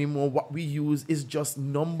paper anymore. What we use is just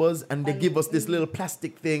numbers, and they give us this little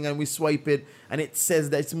plastic thing, and we swipe it, and it says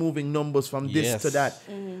that it's moving numbers from this to that.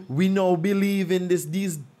 We now believe in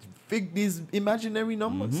these imaginary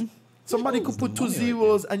numbers. Somebody could put 2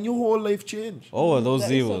 zeros and your whole life change. Oh, those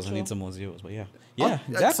That is zeros. so I need true. some more zeros, but yeah. Yeah,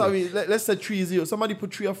 exactly. Sorry, let's say 3 zeros. Somebody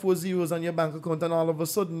put 3 or 4 zeros on your bank account, and all of a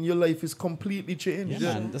sudden your life is completely changed.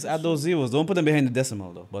 Yeah, man. Just add those zeros. Don't put them behind the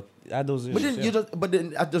decimal, though. But add those zeros. But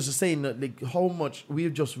then I'm just saying that, like, how much we're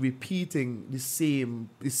just repeating the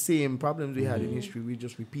same problems we had in history. We're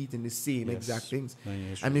just repeating the same exact things,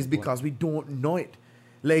 and it's because we don't know it.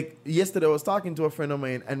 Like yesterday, I was talking to a friend of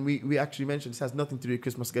mine, and we actually mentioned this has nothing to do with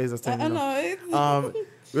Christmas, guys. I know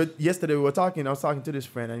it. Yesterday I was talking to this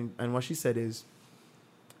friend, and what she said is,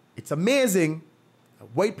 it's amazing.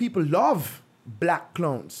 White people love black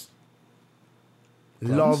clowns.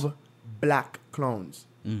 Love black clowns.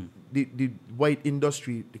 The white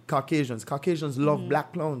industry, the Caucasians love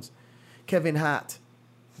black clowns. Kevin Hart,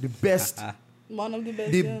 the best. One of the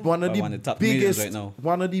best. One of the top biggest, right now.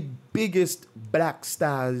 one of the biggest black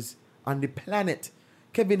stars on the planet.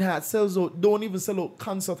 Kevin Hart don't even sell out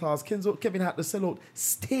concert halls. Kevin Hart to sell out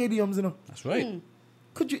stadiums, you know. That's right.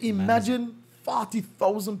 Could you imagine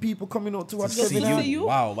 40,000 people coming out to watch Kevin Hart?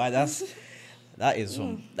 Wow, that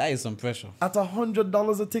is some pressure. At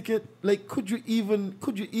 $100 a ticket, like could you even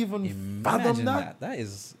fathom that? That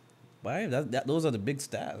is, why? Those are the big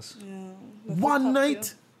stars. Yeah, One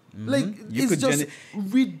night. Like, it's just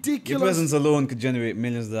ridiculous. Your presence alone could generate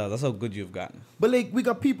millions of dollars. That's how good you've gotten. But like, we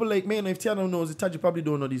got people like, man, if Tiana knows it, Taji probably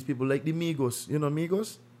don't know these people, like the Migos. You know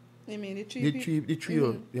Migos? You mean the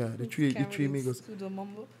trio. Yeah, the three Migos. The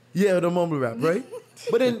mumble. Yeah, the mumble rap, right?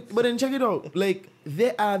 but then check it out. Like,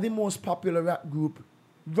 they are the most popular rap group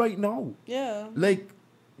right now. Yeah. Like,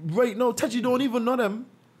 right now, Taji don't even know them.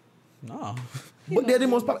 No. But they're the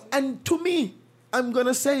most popular. And to me, I'm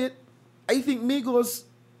gonna say it, I think Migos,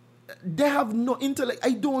 they have no intellect.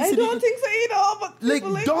 I don't think so either. But like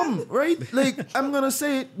dumb, that. Right? Like, I'm gonna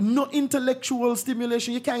say it, no intellectual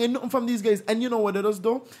stimulation. You can't get nothing from these guys. And you know what they does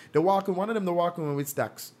though? One of them they're walking with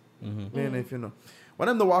stacks. Man, if you know. One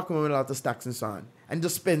of them they're walking with a lot of stacks and so on. And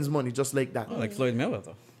just spends money just like that. Oh, like Floyd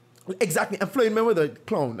Mayweather. Exactly. And Floyd Mayweather,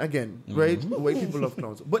 clown again, right? White people love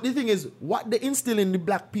clowns. But the thing is, what they instill in the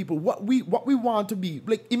black people, what we want to be.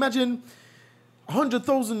 Like, imagine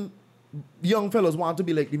 100,000 young fellas want to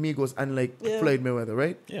be like the Migos and like Floyd Mayweather,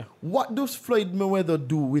 right? Yeah. What does Floyd Mayweather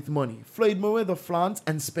do with money? Floyd Mayweather flaunts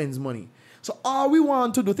and spends money. So all we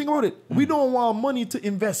want to do, think about it, we don't want money to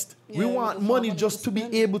invest. We want money just to be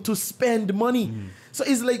able to spend money. So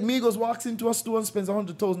it's like Migos walks into a store and spends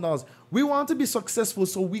 $100,000. We want to be successful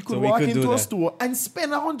so we could walk into a store and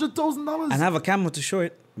spend $100,000. And have a camera to show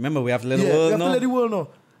it. Remember, we have to let the we world have know. to let the world know.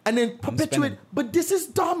 And then perpetuate. But this is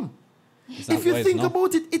dumb. If you think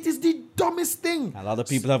about it, it is the dumbest thing. A lot of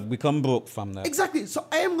people have become broke from that. Exactly. So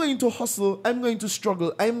I am going to hustle. I'm going to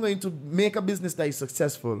struggle. I'm going to make a business that is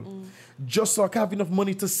successful. Just so I can have enough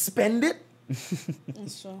money to spend it.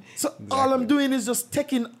 That's true. So all I'm doing is just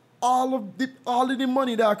taking all of the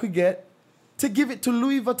money that I could get to give it to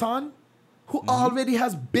Louis Vuitton, who already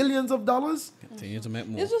has billions of dollars. Continue to make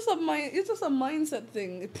more. It's just a mindset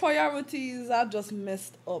thing. Priorities are just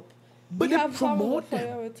messed up. But we they have promote them.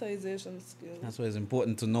 prioritization skills. That's why it's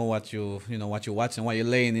important to know what you're watching, what you're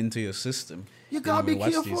laying into your system. You gotta be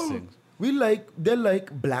careful. They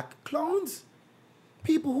like black clowns.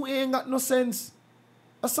 People who ain't got no sense.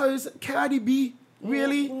 Sorry, Cardi B,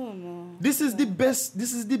 really? Oh, no. This is the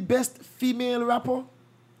best female rapper.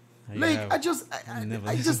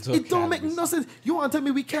 It don't make no sense. You want to tell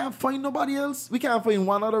me we can't find nobody else? We can't find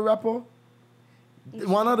one other rapper?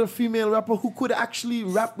 One other female rapper who could actually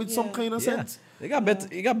rap with some kind of sense? You got better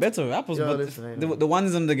rappers, but the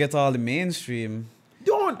ones that get all the mainstream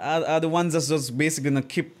are the ones that's just basically gonna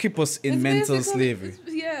keep us in mental slavery.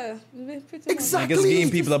 Exactly. I guess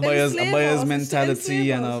giving people a buyer's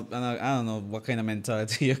mentality and I don't know what kind of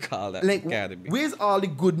mentality you call that. Like, where's all the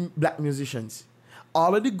good black musicians?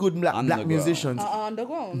 All of the good black musicians are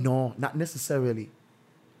underground. No, not necessarily.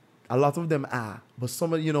 A lot of them are, but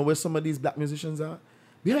where some of these black musicians are?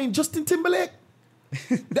 Behind Justin Timberlake.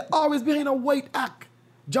 They're always behind a white act.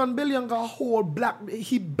 John Bellion got a whole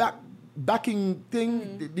backing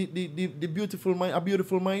thing. The Beautiful Mind, A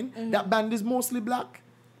Beautiful Mind. That band is mostly black.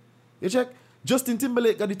 You check. Justin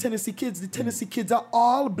Timberlake got the Tennessee Kids. The Tennessee Kids are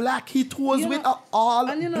all black. He tours with an all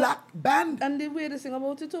black band. And the weirdest thing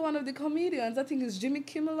about it too, one of the comedians, I think it's Jimmy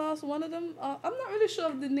Kimmel or one of them. I'm not really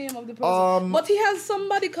sure of the name of the person. But he has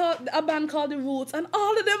a band called The Roots, and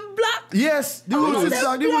all of them black. Yes, The Roots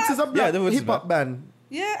is a black hip-hop band.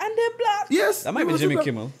 Yeah, and they're black. Yes. That might be Jimmy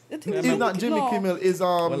Kimmel. It's not Jimmy Kimmel. Is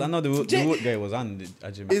Well, I know the root guy was on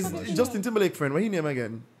Jimmy Kimmel. Is Justin Timberlake friend? What his name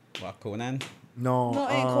again? What, Conan? No. No,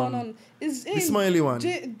 ain't Conan. It's the smiley one.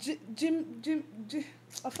 Jim.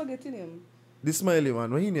 I forget his name. The smiley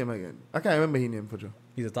one. What his name again? I can't remember his name for you.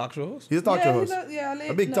 He's a talk show host? He's a talk show host.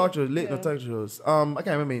 A big talk show, late night talk show host. I can't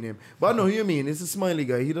remember his name. But I know who you mean. It's a smiley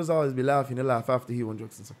guy. He does always be laughing. He laugh after he won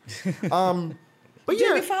jokes and stuff. But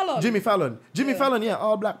Jimmy Fallon. Jimmy Fallon, yeah,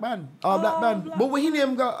 all black band. But what his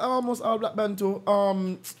name got almost all black band too.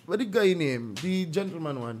 What the guy name? The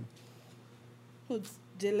gentleman one. Who's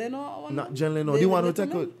Jay Leno? Not Jay Leno. The one who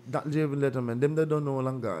take out that David Letterman. Them that don't know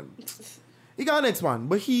long gone. He got next one,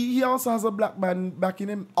 but he also has a black band backing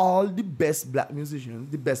him. All the best black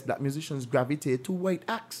musicians gravitate to white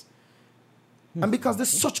acts. And because they're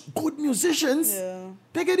such good musicians,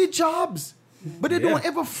 they get the jobs. But they don't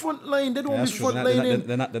ever front line. They don't be front lining.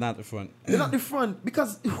 They're not the front. They're not the front.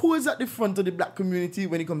 Because who is at the front of the black community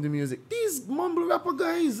when it comes to music? These mumble rapper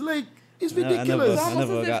guys. Like, it's ridiculous.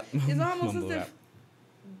 It's almost as if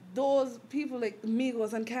those people like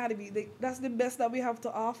Migos and Cardi B, that's the best that we have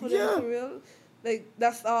to offer them for real. Like,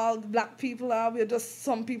 that's all black people are. We're just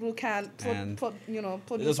some people can't put they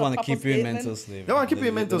just want to keep you in mental slavery. They want to keep you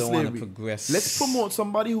in mental slavery. They don't want to progress. Let's promote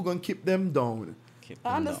somebody who's going to keep them down.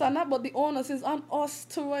 I understand that, but the onus is on us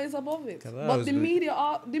to rise above it. But the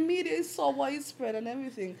media is so widespread and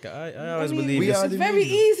everything. I always believe it's very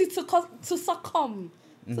easy to succumb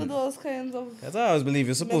to those kinds of. I always believe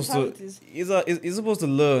you're supposed to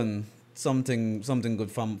learn something good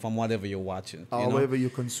from whatever you're watching, or whatever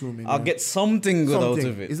you're consuming. I'll get something good out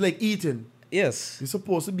of it. It's like eating. Yes, you're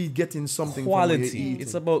supposed to be getting something. Quality.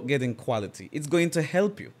 It's about getting quality. It's going to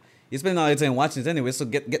help you. You spend all your time watching it anyway, so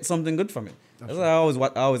get something good from it. That's why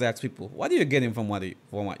I always ask people, what are you getting from what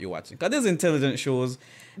you're watching? Because there's intelligent shows,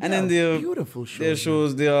 and then there are beautiful shows. There are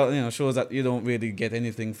shows, there are shows that you don't really get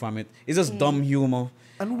anything from it. It's just dumb humor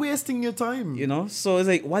and wasting your time. So it's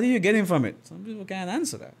like, what are you getting from it? Some people can't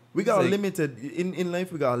answer that. We got limited in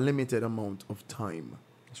life. We got a limited amount of time.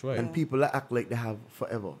 That's right. And people act like they have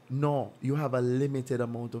forever. No, you have a limited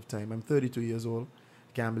amount of time. I'm 32 years old.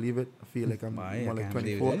 Can't believe it. I feel like I'm more like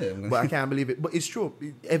 24. But I can't believe it. But it's true.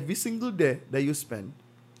 Every single day that you spend,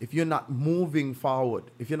 if you're not moving forward,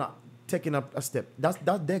 if you're not taking up a step, that's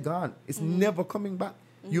they're gone. It's never coming back.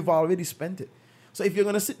 You've already spent it. So if you're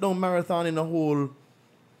going to sit down marathon in a whole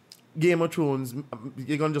Game of Thrones,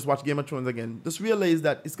 you're going to just watch Game of Thrones again, just realize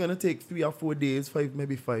that it's going to take 3 or 4 days, five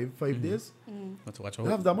days. To watch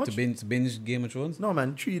have that much? To binge Game of Thrones? No,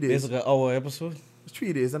 man, 3 days. Basically an hour episode?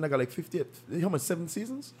 3 days, and I got like 50. How much? 7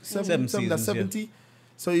 seasons? Seven seasons. That's 70. Yeah.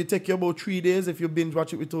 So you take you about 3 days if you binge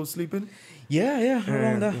watch it without sleeping. Yeah,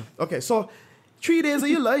 around that. Okay, so 3 days of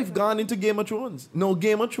your life gone into Game of Thrones. No,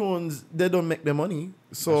 Game of Thrones, they don't make the money.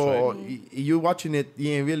 So you watching it,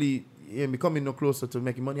 you ain't becoming no closer to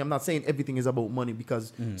making money. I'm not saying everything is about money,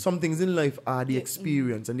 because some things in life are the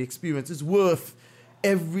experience, and the experience is worth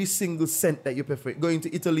every single cent that you pay for it. Going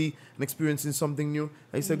to Italy and experiencing something new,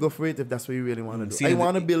 I say go for it if that's what you really want to do. I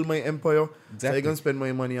want to build my empire, so I'm going to spend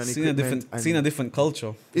my money on equipment. Seeing a different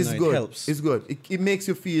culture, it's good. It helps. It's good. It makes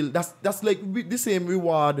you feel, that's like the same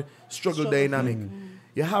reward struggle dynamic.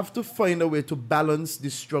 You have to find a way to balance the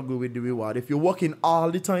struggle with the reward. If you're working all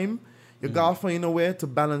the time, you gotta find a way to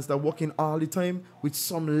balance that working all the time with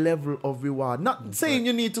some level of reward. Not saying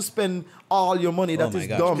you need to spend all your money. That is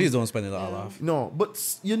dumb. Please don't spend it all off. No, but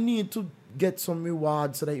you need to get some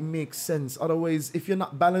reward so that it makes sense. Otherwise, if you're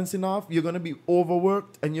not balancing off, you're gonna be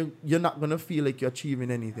overworked, and you're not gonna feel like you're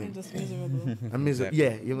achieving anything. I'm just miserable. And miserable.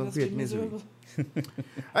 Yeah, you're gonna create misery. All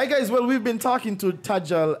right, guys. Well, we've been talking to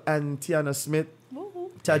Tajal and Tiana Smith,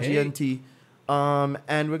 Taji and T,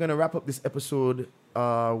 and we're gonna wrap up this episode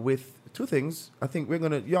with 2 things. I think you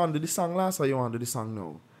want to do the song last, or you want to do the song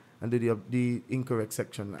now? And do the incorrect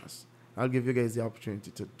section last. I'll give you guys the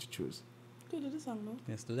opportunity to choose. Go do the song now.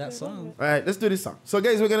 Let's do that song. All right, let's do this song. So,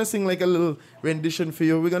 guys, we're going to sing like a little rendition for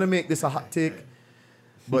you. We're going to make this a hot take.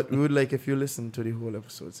 But we would like if you listen to the whole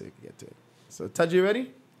episode so you can get to it. So, Taji, you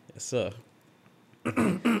ready? Yes, sir.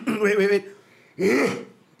 Wait. Oh,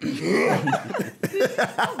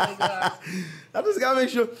 my God. I just got to make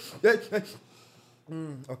sure.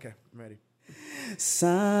 Okay, I'm ready.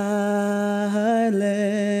 Silent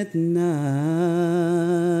night,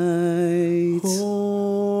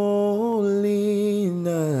 holy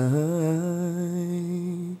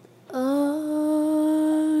night,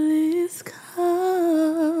 all is calm,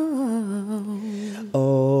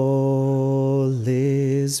 all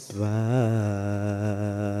is bright,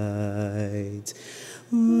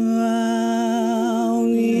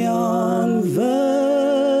 round yon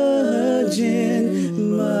virgin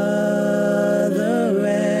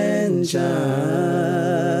child,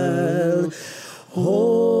 holy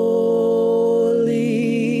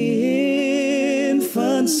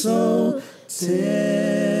infant, so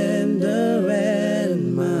tender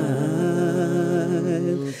and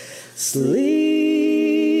mild,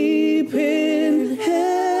 sleep in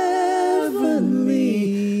heavenly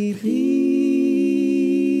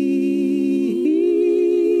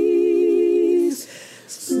peace,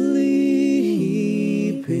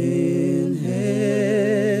 sleep in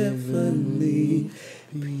heavenly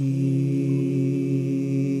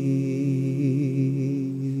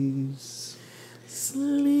peace,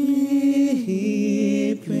 sleep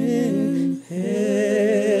in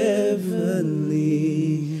heavenly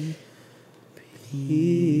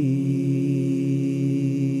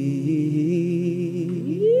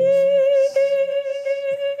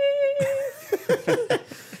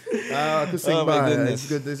I could sing Oh, my by. goodness. It's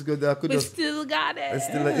good. It's good. I could We just. still got it. It's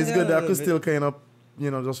good that I could still kind of,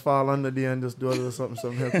 just fall under there and just do a little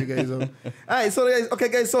something, help you guys out. All right, so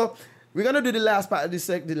guys, so we're gonna do the last part of the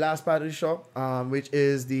show, which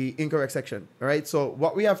is the incorrect section. All right. So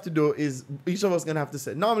what we have to do is each of us gonna have to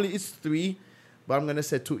say. Normally it's 3, but I'm gonna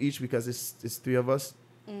say 2 each because it's 3 of us.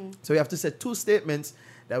 So we have to say 2 statements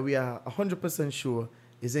that we are 100% sure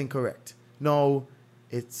is incorrect. Now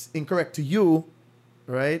it's incorrect to you,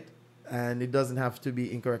 right? And it doesn't have to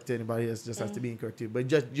be incorrect to anybody else. It just has to be incorrect to you.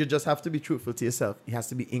 But you just have to be truthful to yourself. It has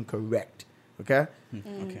to be incorrect. Okay?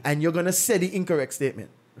 Okay. And you're going to say the incorrect statement.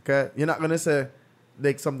 Okay? You're not going to say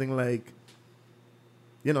like something like,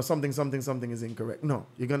 something is incorrect. No.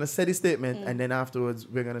 You're going to say the statement and then afterwards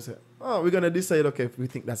we're going to say, we're going to decide, okay, if we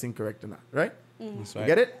think that's incorrect or not. Right? That's You right.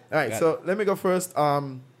 get it? All right. Got So let me go first.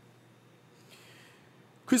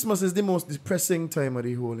 Christmas is the most depressing time of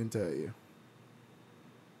the whole entire year.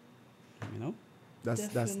 You know?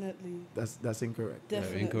 Definitely. That's incorrect.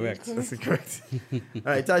 Definitely incorrect. That's incorrect. All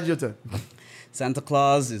right, Taj, your turn. Santa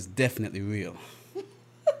Claus is definitely real.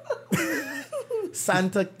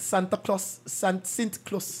 Santa Claus. Santa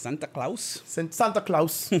Claus? Santa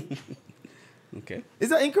Claus. Okay. Is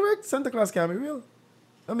that incorrect? Santa Claus can't be real.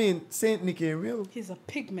 I mean, Saint Nick ain't real. He's a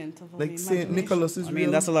pigment of our Like Saint imagination. Nicholas is I real.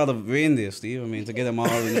 mean, that's a lot of reindeer, Steve. I mean, to get them all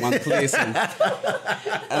in one place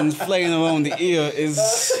and flying around the ear is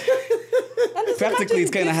practically,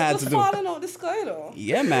 it's kind of hard to do. Falling out the sky, though.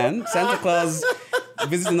 Yeah, man. Santa Claus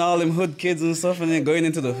visiting all them hood kids and stuff and then going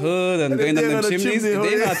into the hood and going down them chimneys.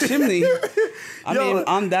 They're not chimney. I mean,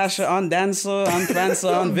 on Dasher, on Dancer, on Prancer,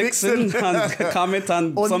 on Vixen, on Comet,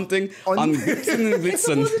 on something, on Vixen and Blitzen.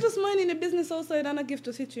 Suppose you're just minding the business outside and a gift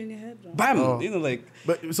just hit you in your head, bro. Bam! Oh. Like...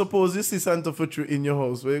 But suppose you see Santa for true in your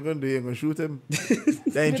house, what are you going to do? You're going to shoot him?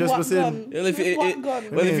 They ain't With what trespassing. gun? Well, With what gun?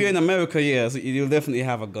 if you're in America, yes, you'll definitely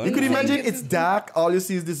have a gun. You could imagine it's dark, all you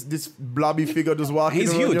see is this blobby figure just walking He's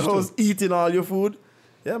around huge, your house, too. eating all your food.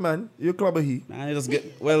 Yeah, man. You're clubber he. Man, you just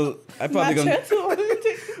get... Well, I probably gonna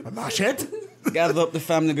A machete? gather up the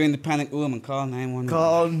family, go in the panic room and call 911.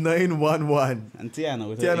 Call 911. And Tiana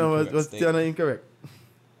with her Tiana incorrect was statement. Tiana incorrect?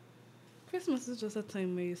 Christmas is just a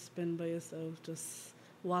time where you spend by yourself, just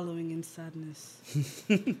wallowing in sadness.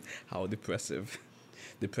 How depressive.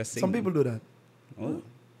 Depressing. Some people do that. Oh.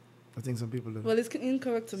 I think some people do that. Well, it's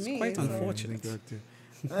incorrect to me. quite so- unfortunate. It's incorrect too.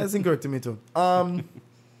 It's incorrect to me too.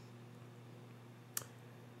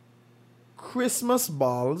 Christmas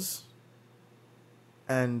balls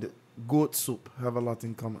and goat soup have a lot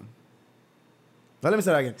in common. Now let me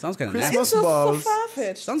say that again. Sounds kind of Christmas nasty. It's just balls so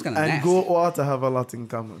far-fetched. Sounds kind of and nasty. goat water have a lot in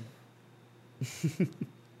common.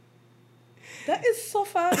 That is so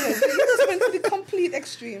far-fetched. You just went to the complete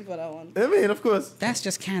extreme for that one. I mean, of course. That's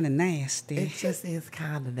just kind of nasty. It just is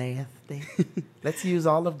kind of nasty. Let's use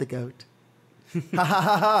all of the goat. Ha ha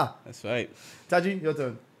ha ha. That's right. Taji, your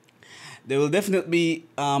turn. There will definitely be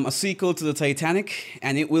a sequel to the Titanic,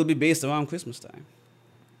 and it will be based around Christmas time.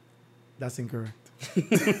 That's incorrect.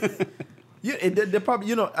 They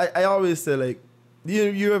probably, I always say, like,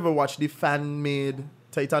 you ever watch the fan-made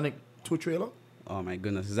Titanic 2 trailer? Oh my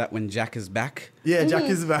goodness, is that when Jack is back? Yeah, Jack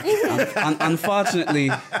is back.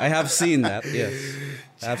 Unfortunately, I have seen that. Yes,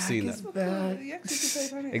 I have seen that. You actually should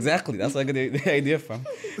say it. Exactly, that's where I got the idea from.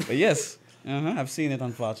 But yes, I've seen it.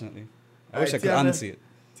 Unfortunately, I wish I Alright, could Tiana. unsee it.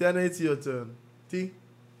 Tiana, it's your turn. T?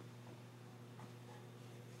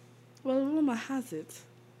 Well, rumor has it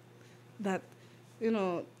that,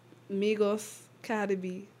 Migos, Cardi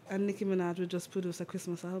B, and Nicki Minaj would just produce a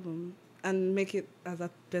Christmas album and make it as a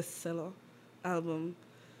bestseller album.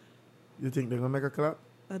 You think they're going to make a collab?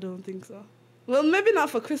 I don't think so. Well, maybe not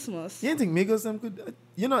for Christmas. You don't think Migos them could...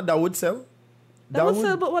 that would sell? That would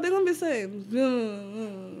sell, but what they going to be saying?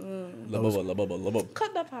 La bubba, la bubba, la bubba.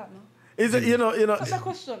 Cut that part now. Is it, you know? That's that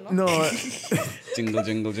question, no? No. Jingle,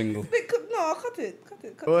 jingle, jingle. No, cut it.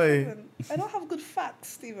 Oi. Stephen. I don't have good facts,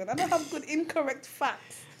 Stephen. I don't have good incorrect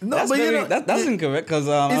facts. No, That's but very, you know, that's incorrect because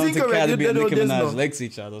I don't think incorrect. Cardi B and They Nicki don't Minaj know. likes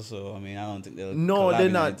each other. So I mean, I don't think they'll. No, collab they're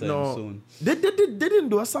not. anytime No, soon. they didn't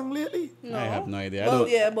do a song lately. No. I have no idea. Well, I don't,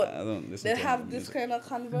 yeah, but I don't listen they to have them this music. kind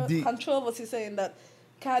of controversy saying that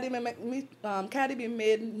Cardi B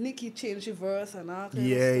made Nicki change the verse and all kind of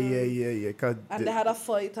Yeah. 'Cause And they had a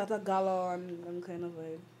fight at a gala and kind of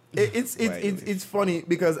vibe. It's funny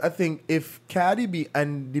because I think if Cardi B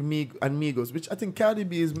and the Migos, which I think Cardi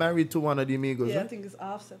B is married to one of the Migos, Yeah, I right? think it's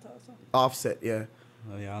Offset also. Offset, yeah.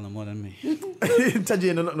 Oh yeah, I know more than me.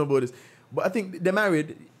 Tajay don't know about this, but I think they're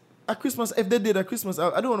married. A Christmas, if they did a Christmas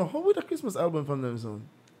album, I don't know how would a Christmas album from them sound.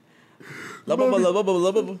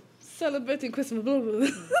 Celebrating Christmas. Blah, blah, blah.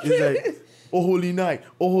 It's like, oh holy night,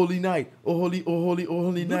 oh holy night, oh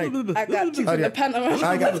holy night. I got chicks in the panorama.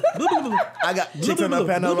 I got chicks on the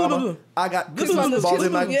panorama. I got Christmas balls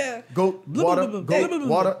in my goat water,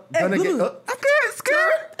 gonna get up.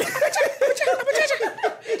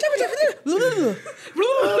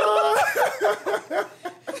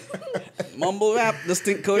 Mumble rap,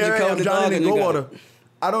 distinct Koji Here I am, Cody Johnny dog, and and go you got water.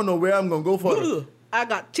 I don't know where I'm gonna go for it. I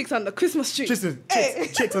got chicks on the Christmas tree. Chicks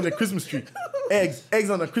on the Christmas tree. Eggs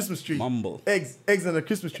on the Christmas tree. Mumble. Eggs on the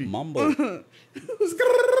Christmas tree. Mumble.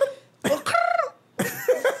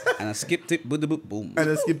 And I skipped it, boom. And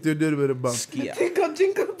I skipped to a little bit of bump. Skia. Think of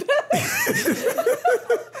jingle bells.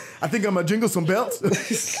 I think I'm gonna jingle some bells.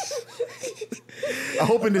 I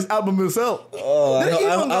hope in this album will sell. Oh, I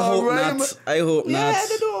hope rhyme. not. I hope Yeah,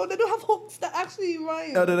 not. they do have hooks that actually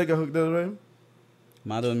rhyme. Oh, did I get hooked on rhyme?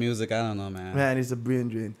 Modern music, I don't know, man. Man, it's a brain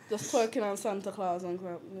drain. Just twerking on Santa Claus and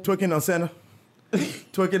crap. Twerking on Santa.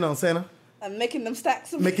 Twerking on Santa. And making them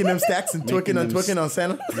stacks. Making them stacks and twerking on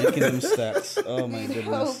Santa. Making them stacks. Oh my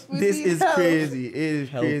goodness. This is crazy. It is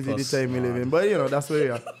Help crazy the us, time we live God. in. But you know, that's where we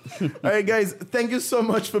are. All right, guys. Thank you so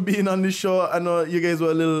much for being on the show. I know you guys were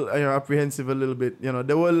a little apprehensive a little bit. You know,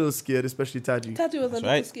 they were a little scared, especially Taji. Taji was a little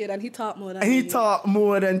right. scared and he talked more than And he me. talked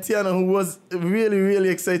more than Tiana, who was really, really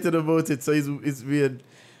excited about it. So it's weird.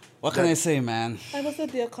 What can I say, man? I was a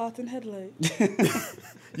deer caught in headlight.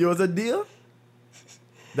 You was a deal?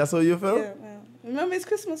 That's how you felt? Yeah. Remember it's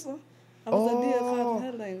Christmas, huh? I was a deer caught in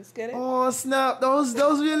headlights. Get it? Oh snap! That was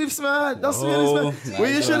really smart. That's really smart. nice What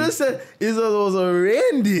you should have said is that it was a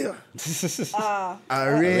reindeer.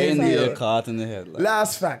 A Reindeer reindeer. caught in the head. Like.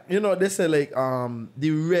 Last fact, you know they say like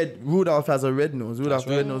Rudolph has a red nose. Rudolph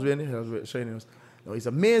right. red nose, reindeer has red shiny nose. No, it's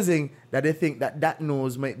amazing that they think that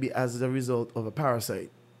nose might be as a result of a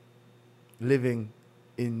parasite living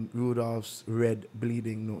in Rudolph's red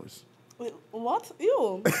bleeding nose. Wait, what?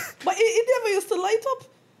 Ew. But it never used to light up.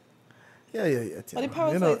 Yeah. But the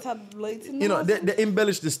parasites had lights in You know, them. they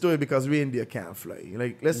embellish the story because reindeer can't fly.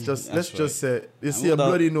 Like, let's just say, you And see a Rudolph-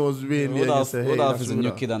 bloody nose reindeer, you say, hey, Rudolph that's is a new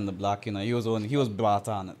Rudolph. kid on the block, you know. He was brought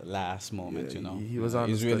on at the last moment, Yeah, you know. he was on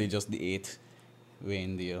He's the really spot. just the 8th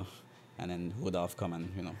reindeer, and then Rudolph coming,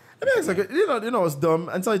 you know. I mean, it's like, you know, it's dumb.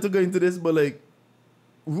 I'm sorry to go into this, but like,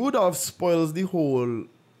 Rudolph spoils the whole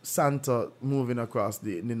Santa moving across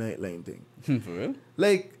the night line thing. For real?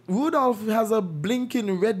 Like, Rudolph has a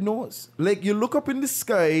blinking red nose. Like, you look up in the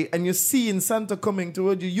sky and you're seeing Santa coming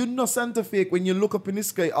toward you. You know Santa fake when you look up in the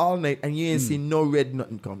sky all night and you ain't see no red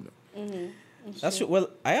nothing coming. That's true. Well,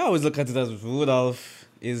 I always look at it as Rudolph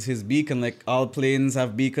is his beacon. Like all planes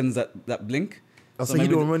have beacons that blink. Oh, so he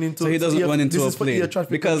maybe don't run into- So he doesn't so run into this a is for air plane traffic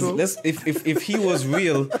because control? if he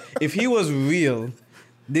was real,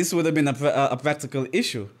 this would have been a practical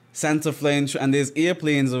issue. Santa flying through, and there's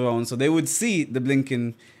airplanes around, so they would see the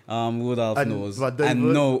blinking Rudolph And nose what, divert?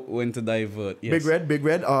 and know when to divert. Yes. Big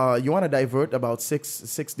Red. You want to divert about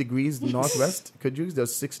six degrees northwest? Could you?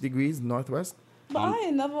 There's 6 degrees northwest. But I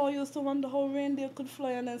ain't never used to wonder how reindeer could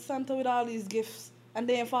fly and then Santa with all these gifts and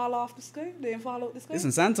they ain't fall off the sky. They ain't fall out the sky.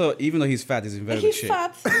 Listen, Santa, even though he's fat, is in very good He's shape.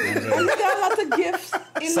 fat and he got a lot of gifts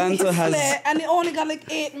in Santa his has- sleigh and he only got like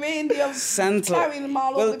 8 reindeer Santa, carrying them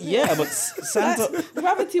all well, over the place. yeah, but Santa,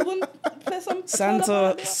 Gravity wouldn't play some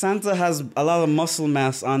Santa has a lot of muscle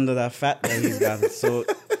mass under that fat that he's got. So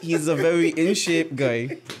he's a very in shape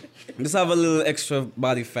guy. Just have a little extra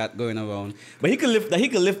body fat going around, but he can lift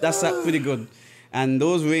that sack pretty good. And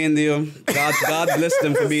those reindeer, God bless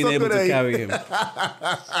them for being So able good, to eh? carry him.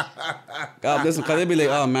 God bless them, because they be like,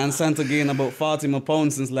 oh man, Santa gained about 40 more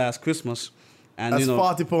pounds since last Christmas. And That's you know,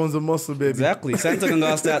 40 pounds of muscle, baby. exactly. Santa can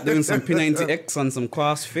go start doing some P90X and some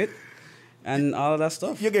CrossFit and all of that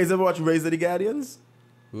stuff. You guys ever watch Rise of the Guardians?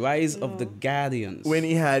 Rise of the Guardians. When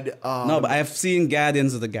he had no, but I have seen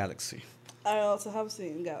Guardians of the Galaxy. I also have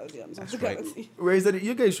seen Guardians of the right. Galaxy. Where is it?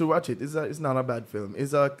 You guys should watch it. It's not a bad film.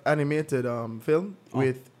 It's a animated film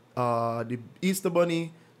with the Easter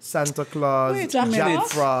Bunny, Santa Claus, Wait a Jack minute.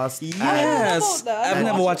 Frost. Yes, about that. I've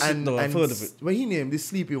never watched it and though. I've heard of it. what he named the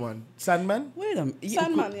sleepy one? Sandman. Wait a minute.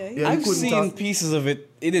 Sandman, yeah. Yeah, he I've couldn't seen talk. pieces of it.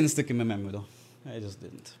 It didn't stick in my memory though. I just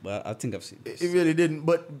didn't. But I think I've seen it. It really didn't.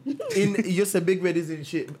 But you said Big Red is in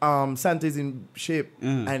shape. Santa is in shape,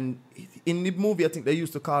 and in the movie, I think they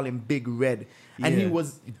used to call him Big Red, and he Yeah.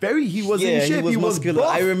 was in shape. He was muscular.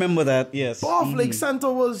 buff. I remember that. Yes. Buff, like Santa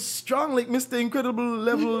was strong, like Mr. Incredible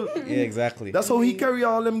level. Yeah, exactly. That's how he carry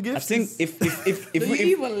all them gifts. I think if you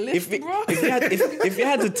even lift, bro? if you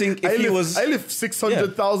had to think if he was I lift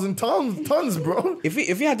 600,000 tons, bro. if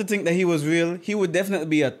you had to think that he was real, he would definitely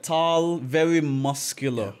be a tall, very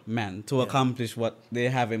muscular man to accomplish what they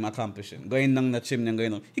have him accomplishing. Going down the chimney and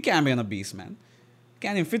going up. He can't be on a beast, man.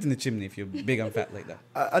 Can't even fit in the chimney if you're big and fat like that.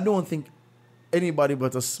 I don't think anybody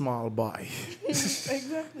but a small boy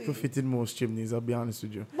Exactly. could fit in most chimneys. I'll be honest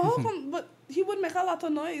with you. But how come? But he would make a lot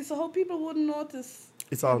of noise, so how people wouldn't notice?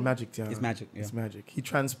 It's all magic, Tiana. It's magic, yeah. It's magic. He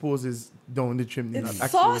transposes down the chimney. It's not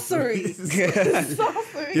sorcery. actually- It's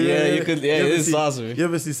sorcery. Yeah, you could. Yeah, You it ever is see- sorcery. You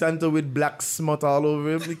ever see Santa with black smut all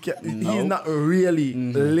over him? He's not really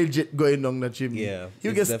legit going down the chimney. Yeah, You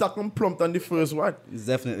it's get stuck and plumped on the first one. It's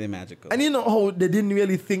definitely magical. And you know how they didn't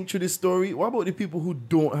really think through the story? What about the people who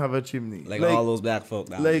don't have a chimney? Like all those black folk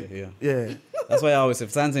down like, here. yeah. That's why I always say,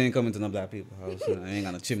 if Santa ain't coming to no black people house, you know, I ain't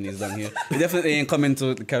got no chimneys down here. He definitely ain't coming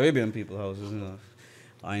to the Caribbean people houses, you know,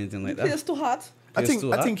 or anything like that. It's too hot. I It's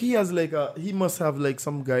too hot. think he has like he must have like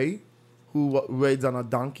some guy who rides on a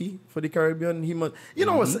donkey for the Caribbean. He must,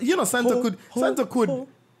 Santa could,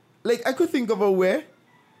 like I could think of a way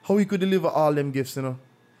how he could deliver all them gifts, you know.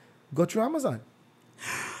 Go through Amazon.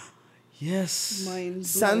 Yes. Mind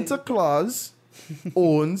Santa Claus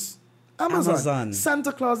owns Amazon.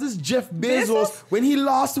 Santa Claus is Jeff Bezos when he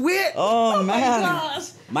lost weight. Oh, man.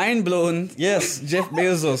 gosh. Mind blown. Yes, Jeff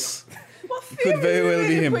Bezos. What Could very well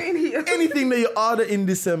be him. him. Anything that you order in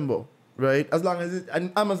December, right? As long as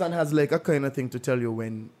and Amazon has like a kind of thing to tell you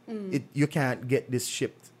when you can't get this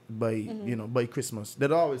shipped by by Christmas. They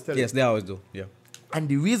always tell you. Yes, they always do. Yeah. And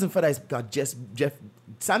the reason for that is because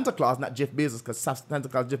Santa Claus, not Jeff Bezos, because Santa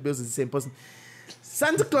Claus, Jeff Bezos is the same person.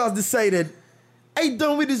 Santa Claus decided, I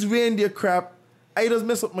done with this reindeer crap. I just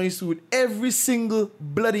mess up my suit every single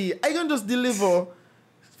bloody year. I can just deliver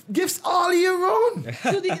gifts all year round.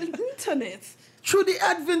 To the internet. Through the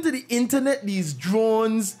advent of the internet, these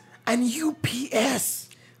drones, and UPS.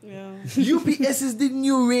 Yeah. UPS is the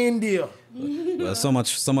new reindeer. Well, so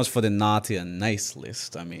much for the naughty and nice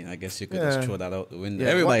list. I mean, I guess you could just throw that out the window.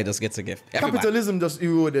 Yeah, Everybody just gets a gift. Everybody. Capitalism just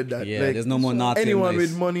eroded that. Yeah, there's no more naughty Anyone and nice.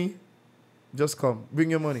 with money, just come. Bring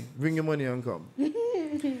your money. Bring your money and come.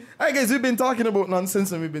 Alright guys, we've been talking about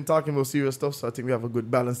nonsense and we've been talking about serious stuff, so I think we have a good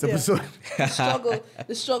balanced episode. The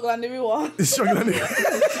struggle and the reward. The struggle and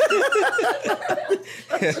the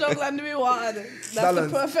Struggle and the reward. That's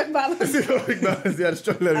Balance. the perfect balance. the perfect balance. Yeah, the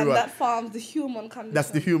struggle and And reward. that forms the human condition. That's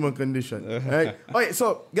the human condition. Right? Alright,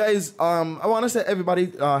 so guys, I want to say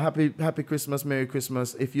everybody happy Christmas, Merry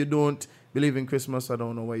Christmas. If you don't believe in Christmas, I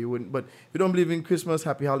don't know why you wouldn't, but if you don't believe in Christmas,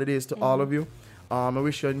 happy holidays to all of you. I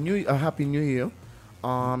wish you a happy new year.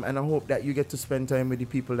 And I hope that you get to spend time with the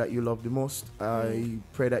people that you love the most. I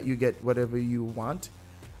pray that you get whatever you want.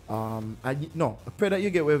 I pray that you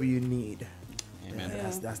get whatever you need. Amen.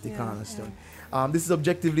 That's the cornerstone. This is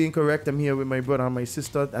Objectively Incorrect. I'm here with my brother and my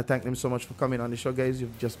sister. I thank them so much for coming on the show, guys.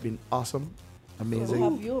 You've just been awesome. Amazing. So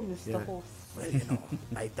have you, Mr. Yeah. Host. Well,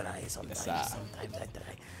 I try sometimes. Sometimes I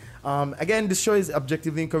try. Again, this show is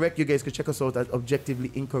Objectively Incorrect. You guys can check us out at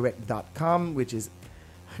objectivelyincorrect.com, which is,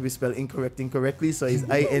 we spell incorrect incorrectly, so it's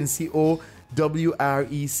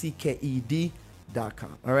INCOWRECKED.com.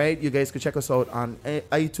 All right, you guys can check us out on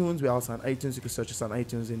iTunes. We're also on iTunes. You can search us on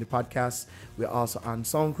iTunes in the podcast. We're also on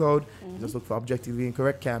SoundCloud. Just look for Objectively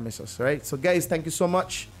Incorrect. Can't miss us. All right, so guys, thank you so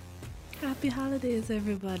much. Happy holidays,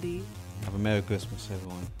 everybody. Have a Merry Christmas,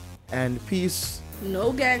 everyone. And peace.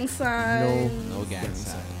 No gang signs. No gang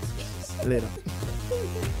signs. Later.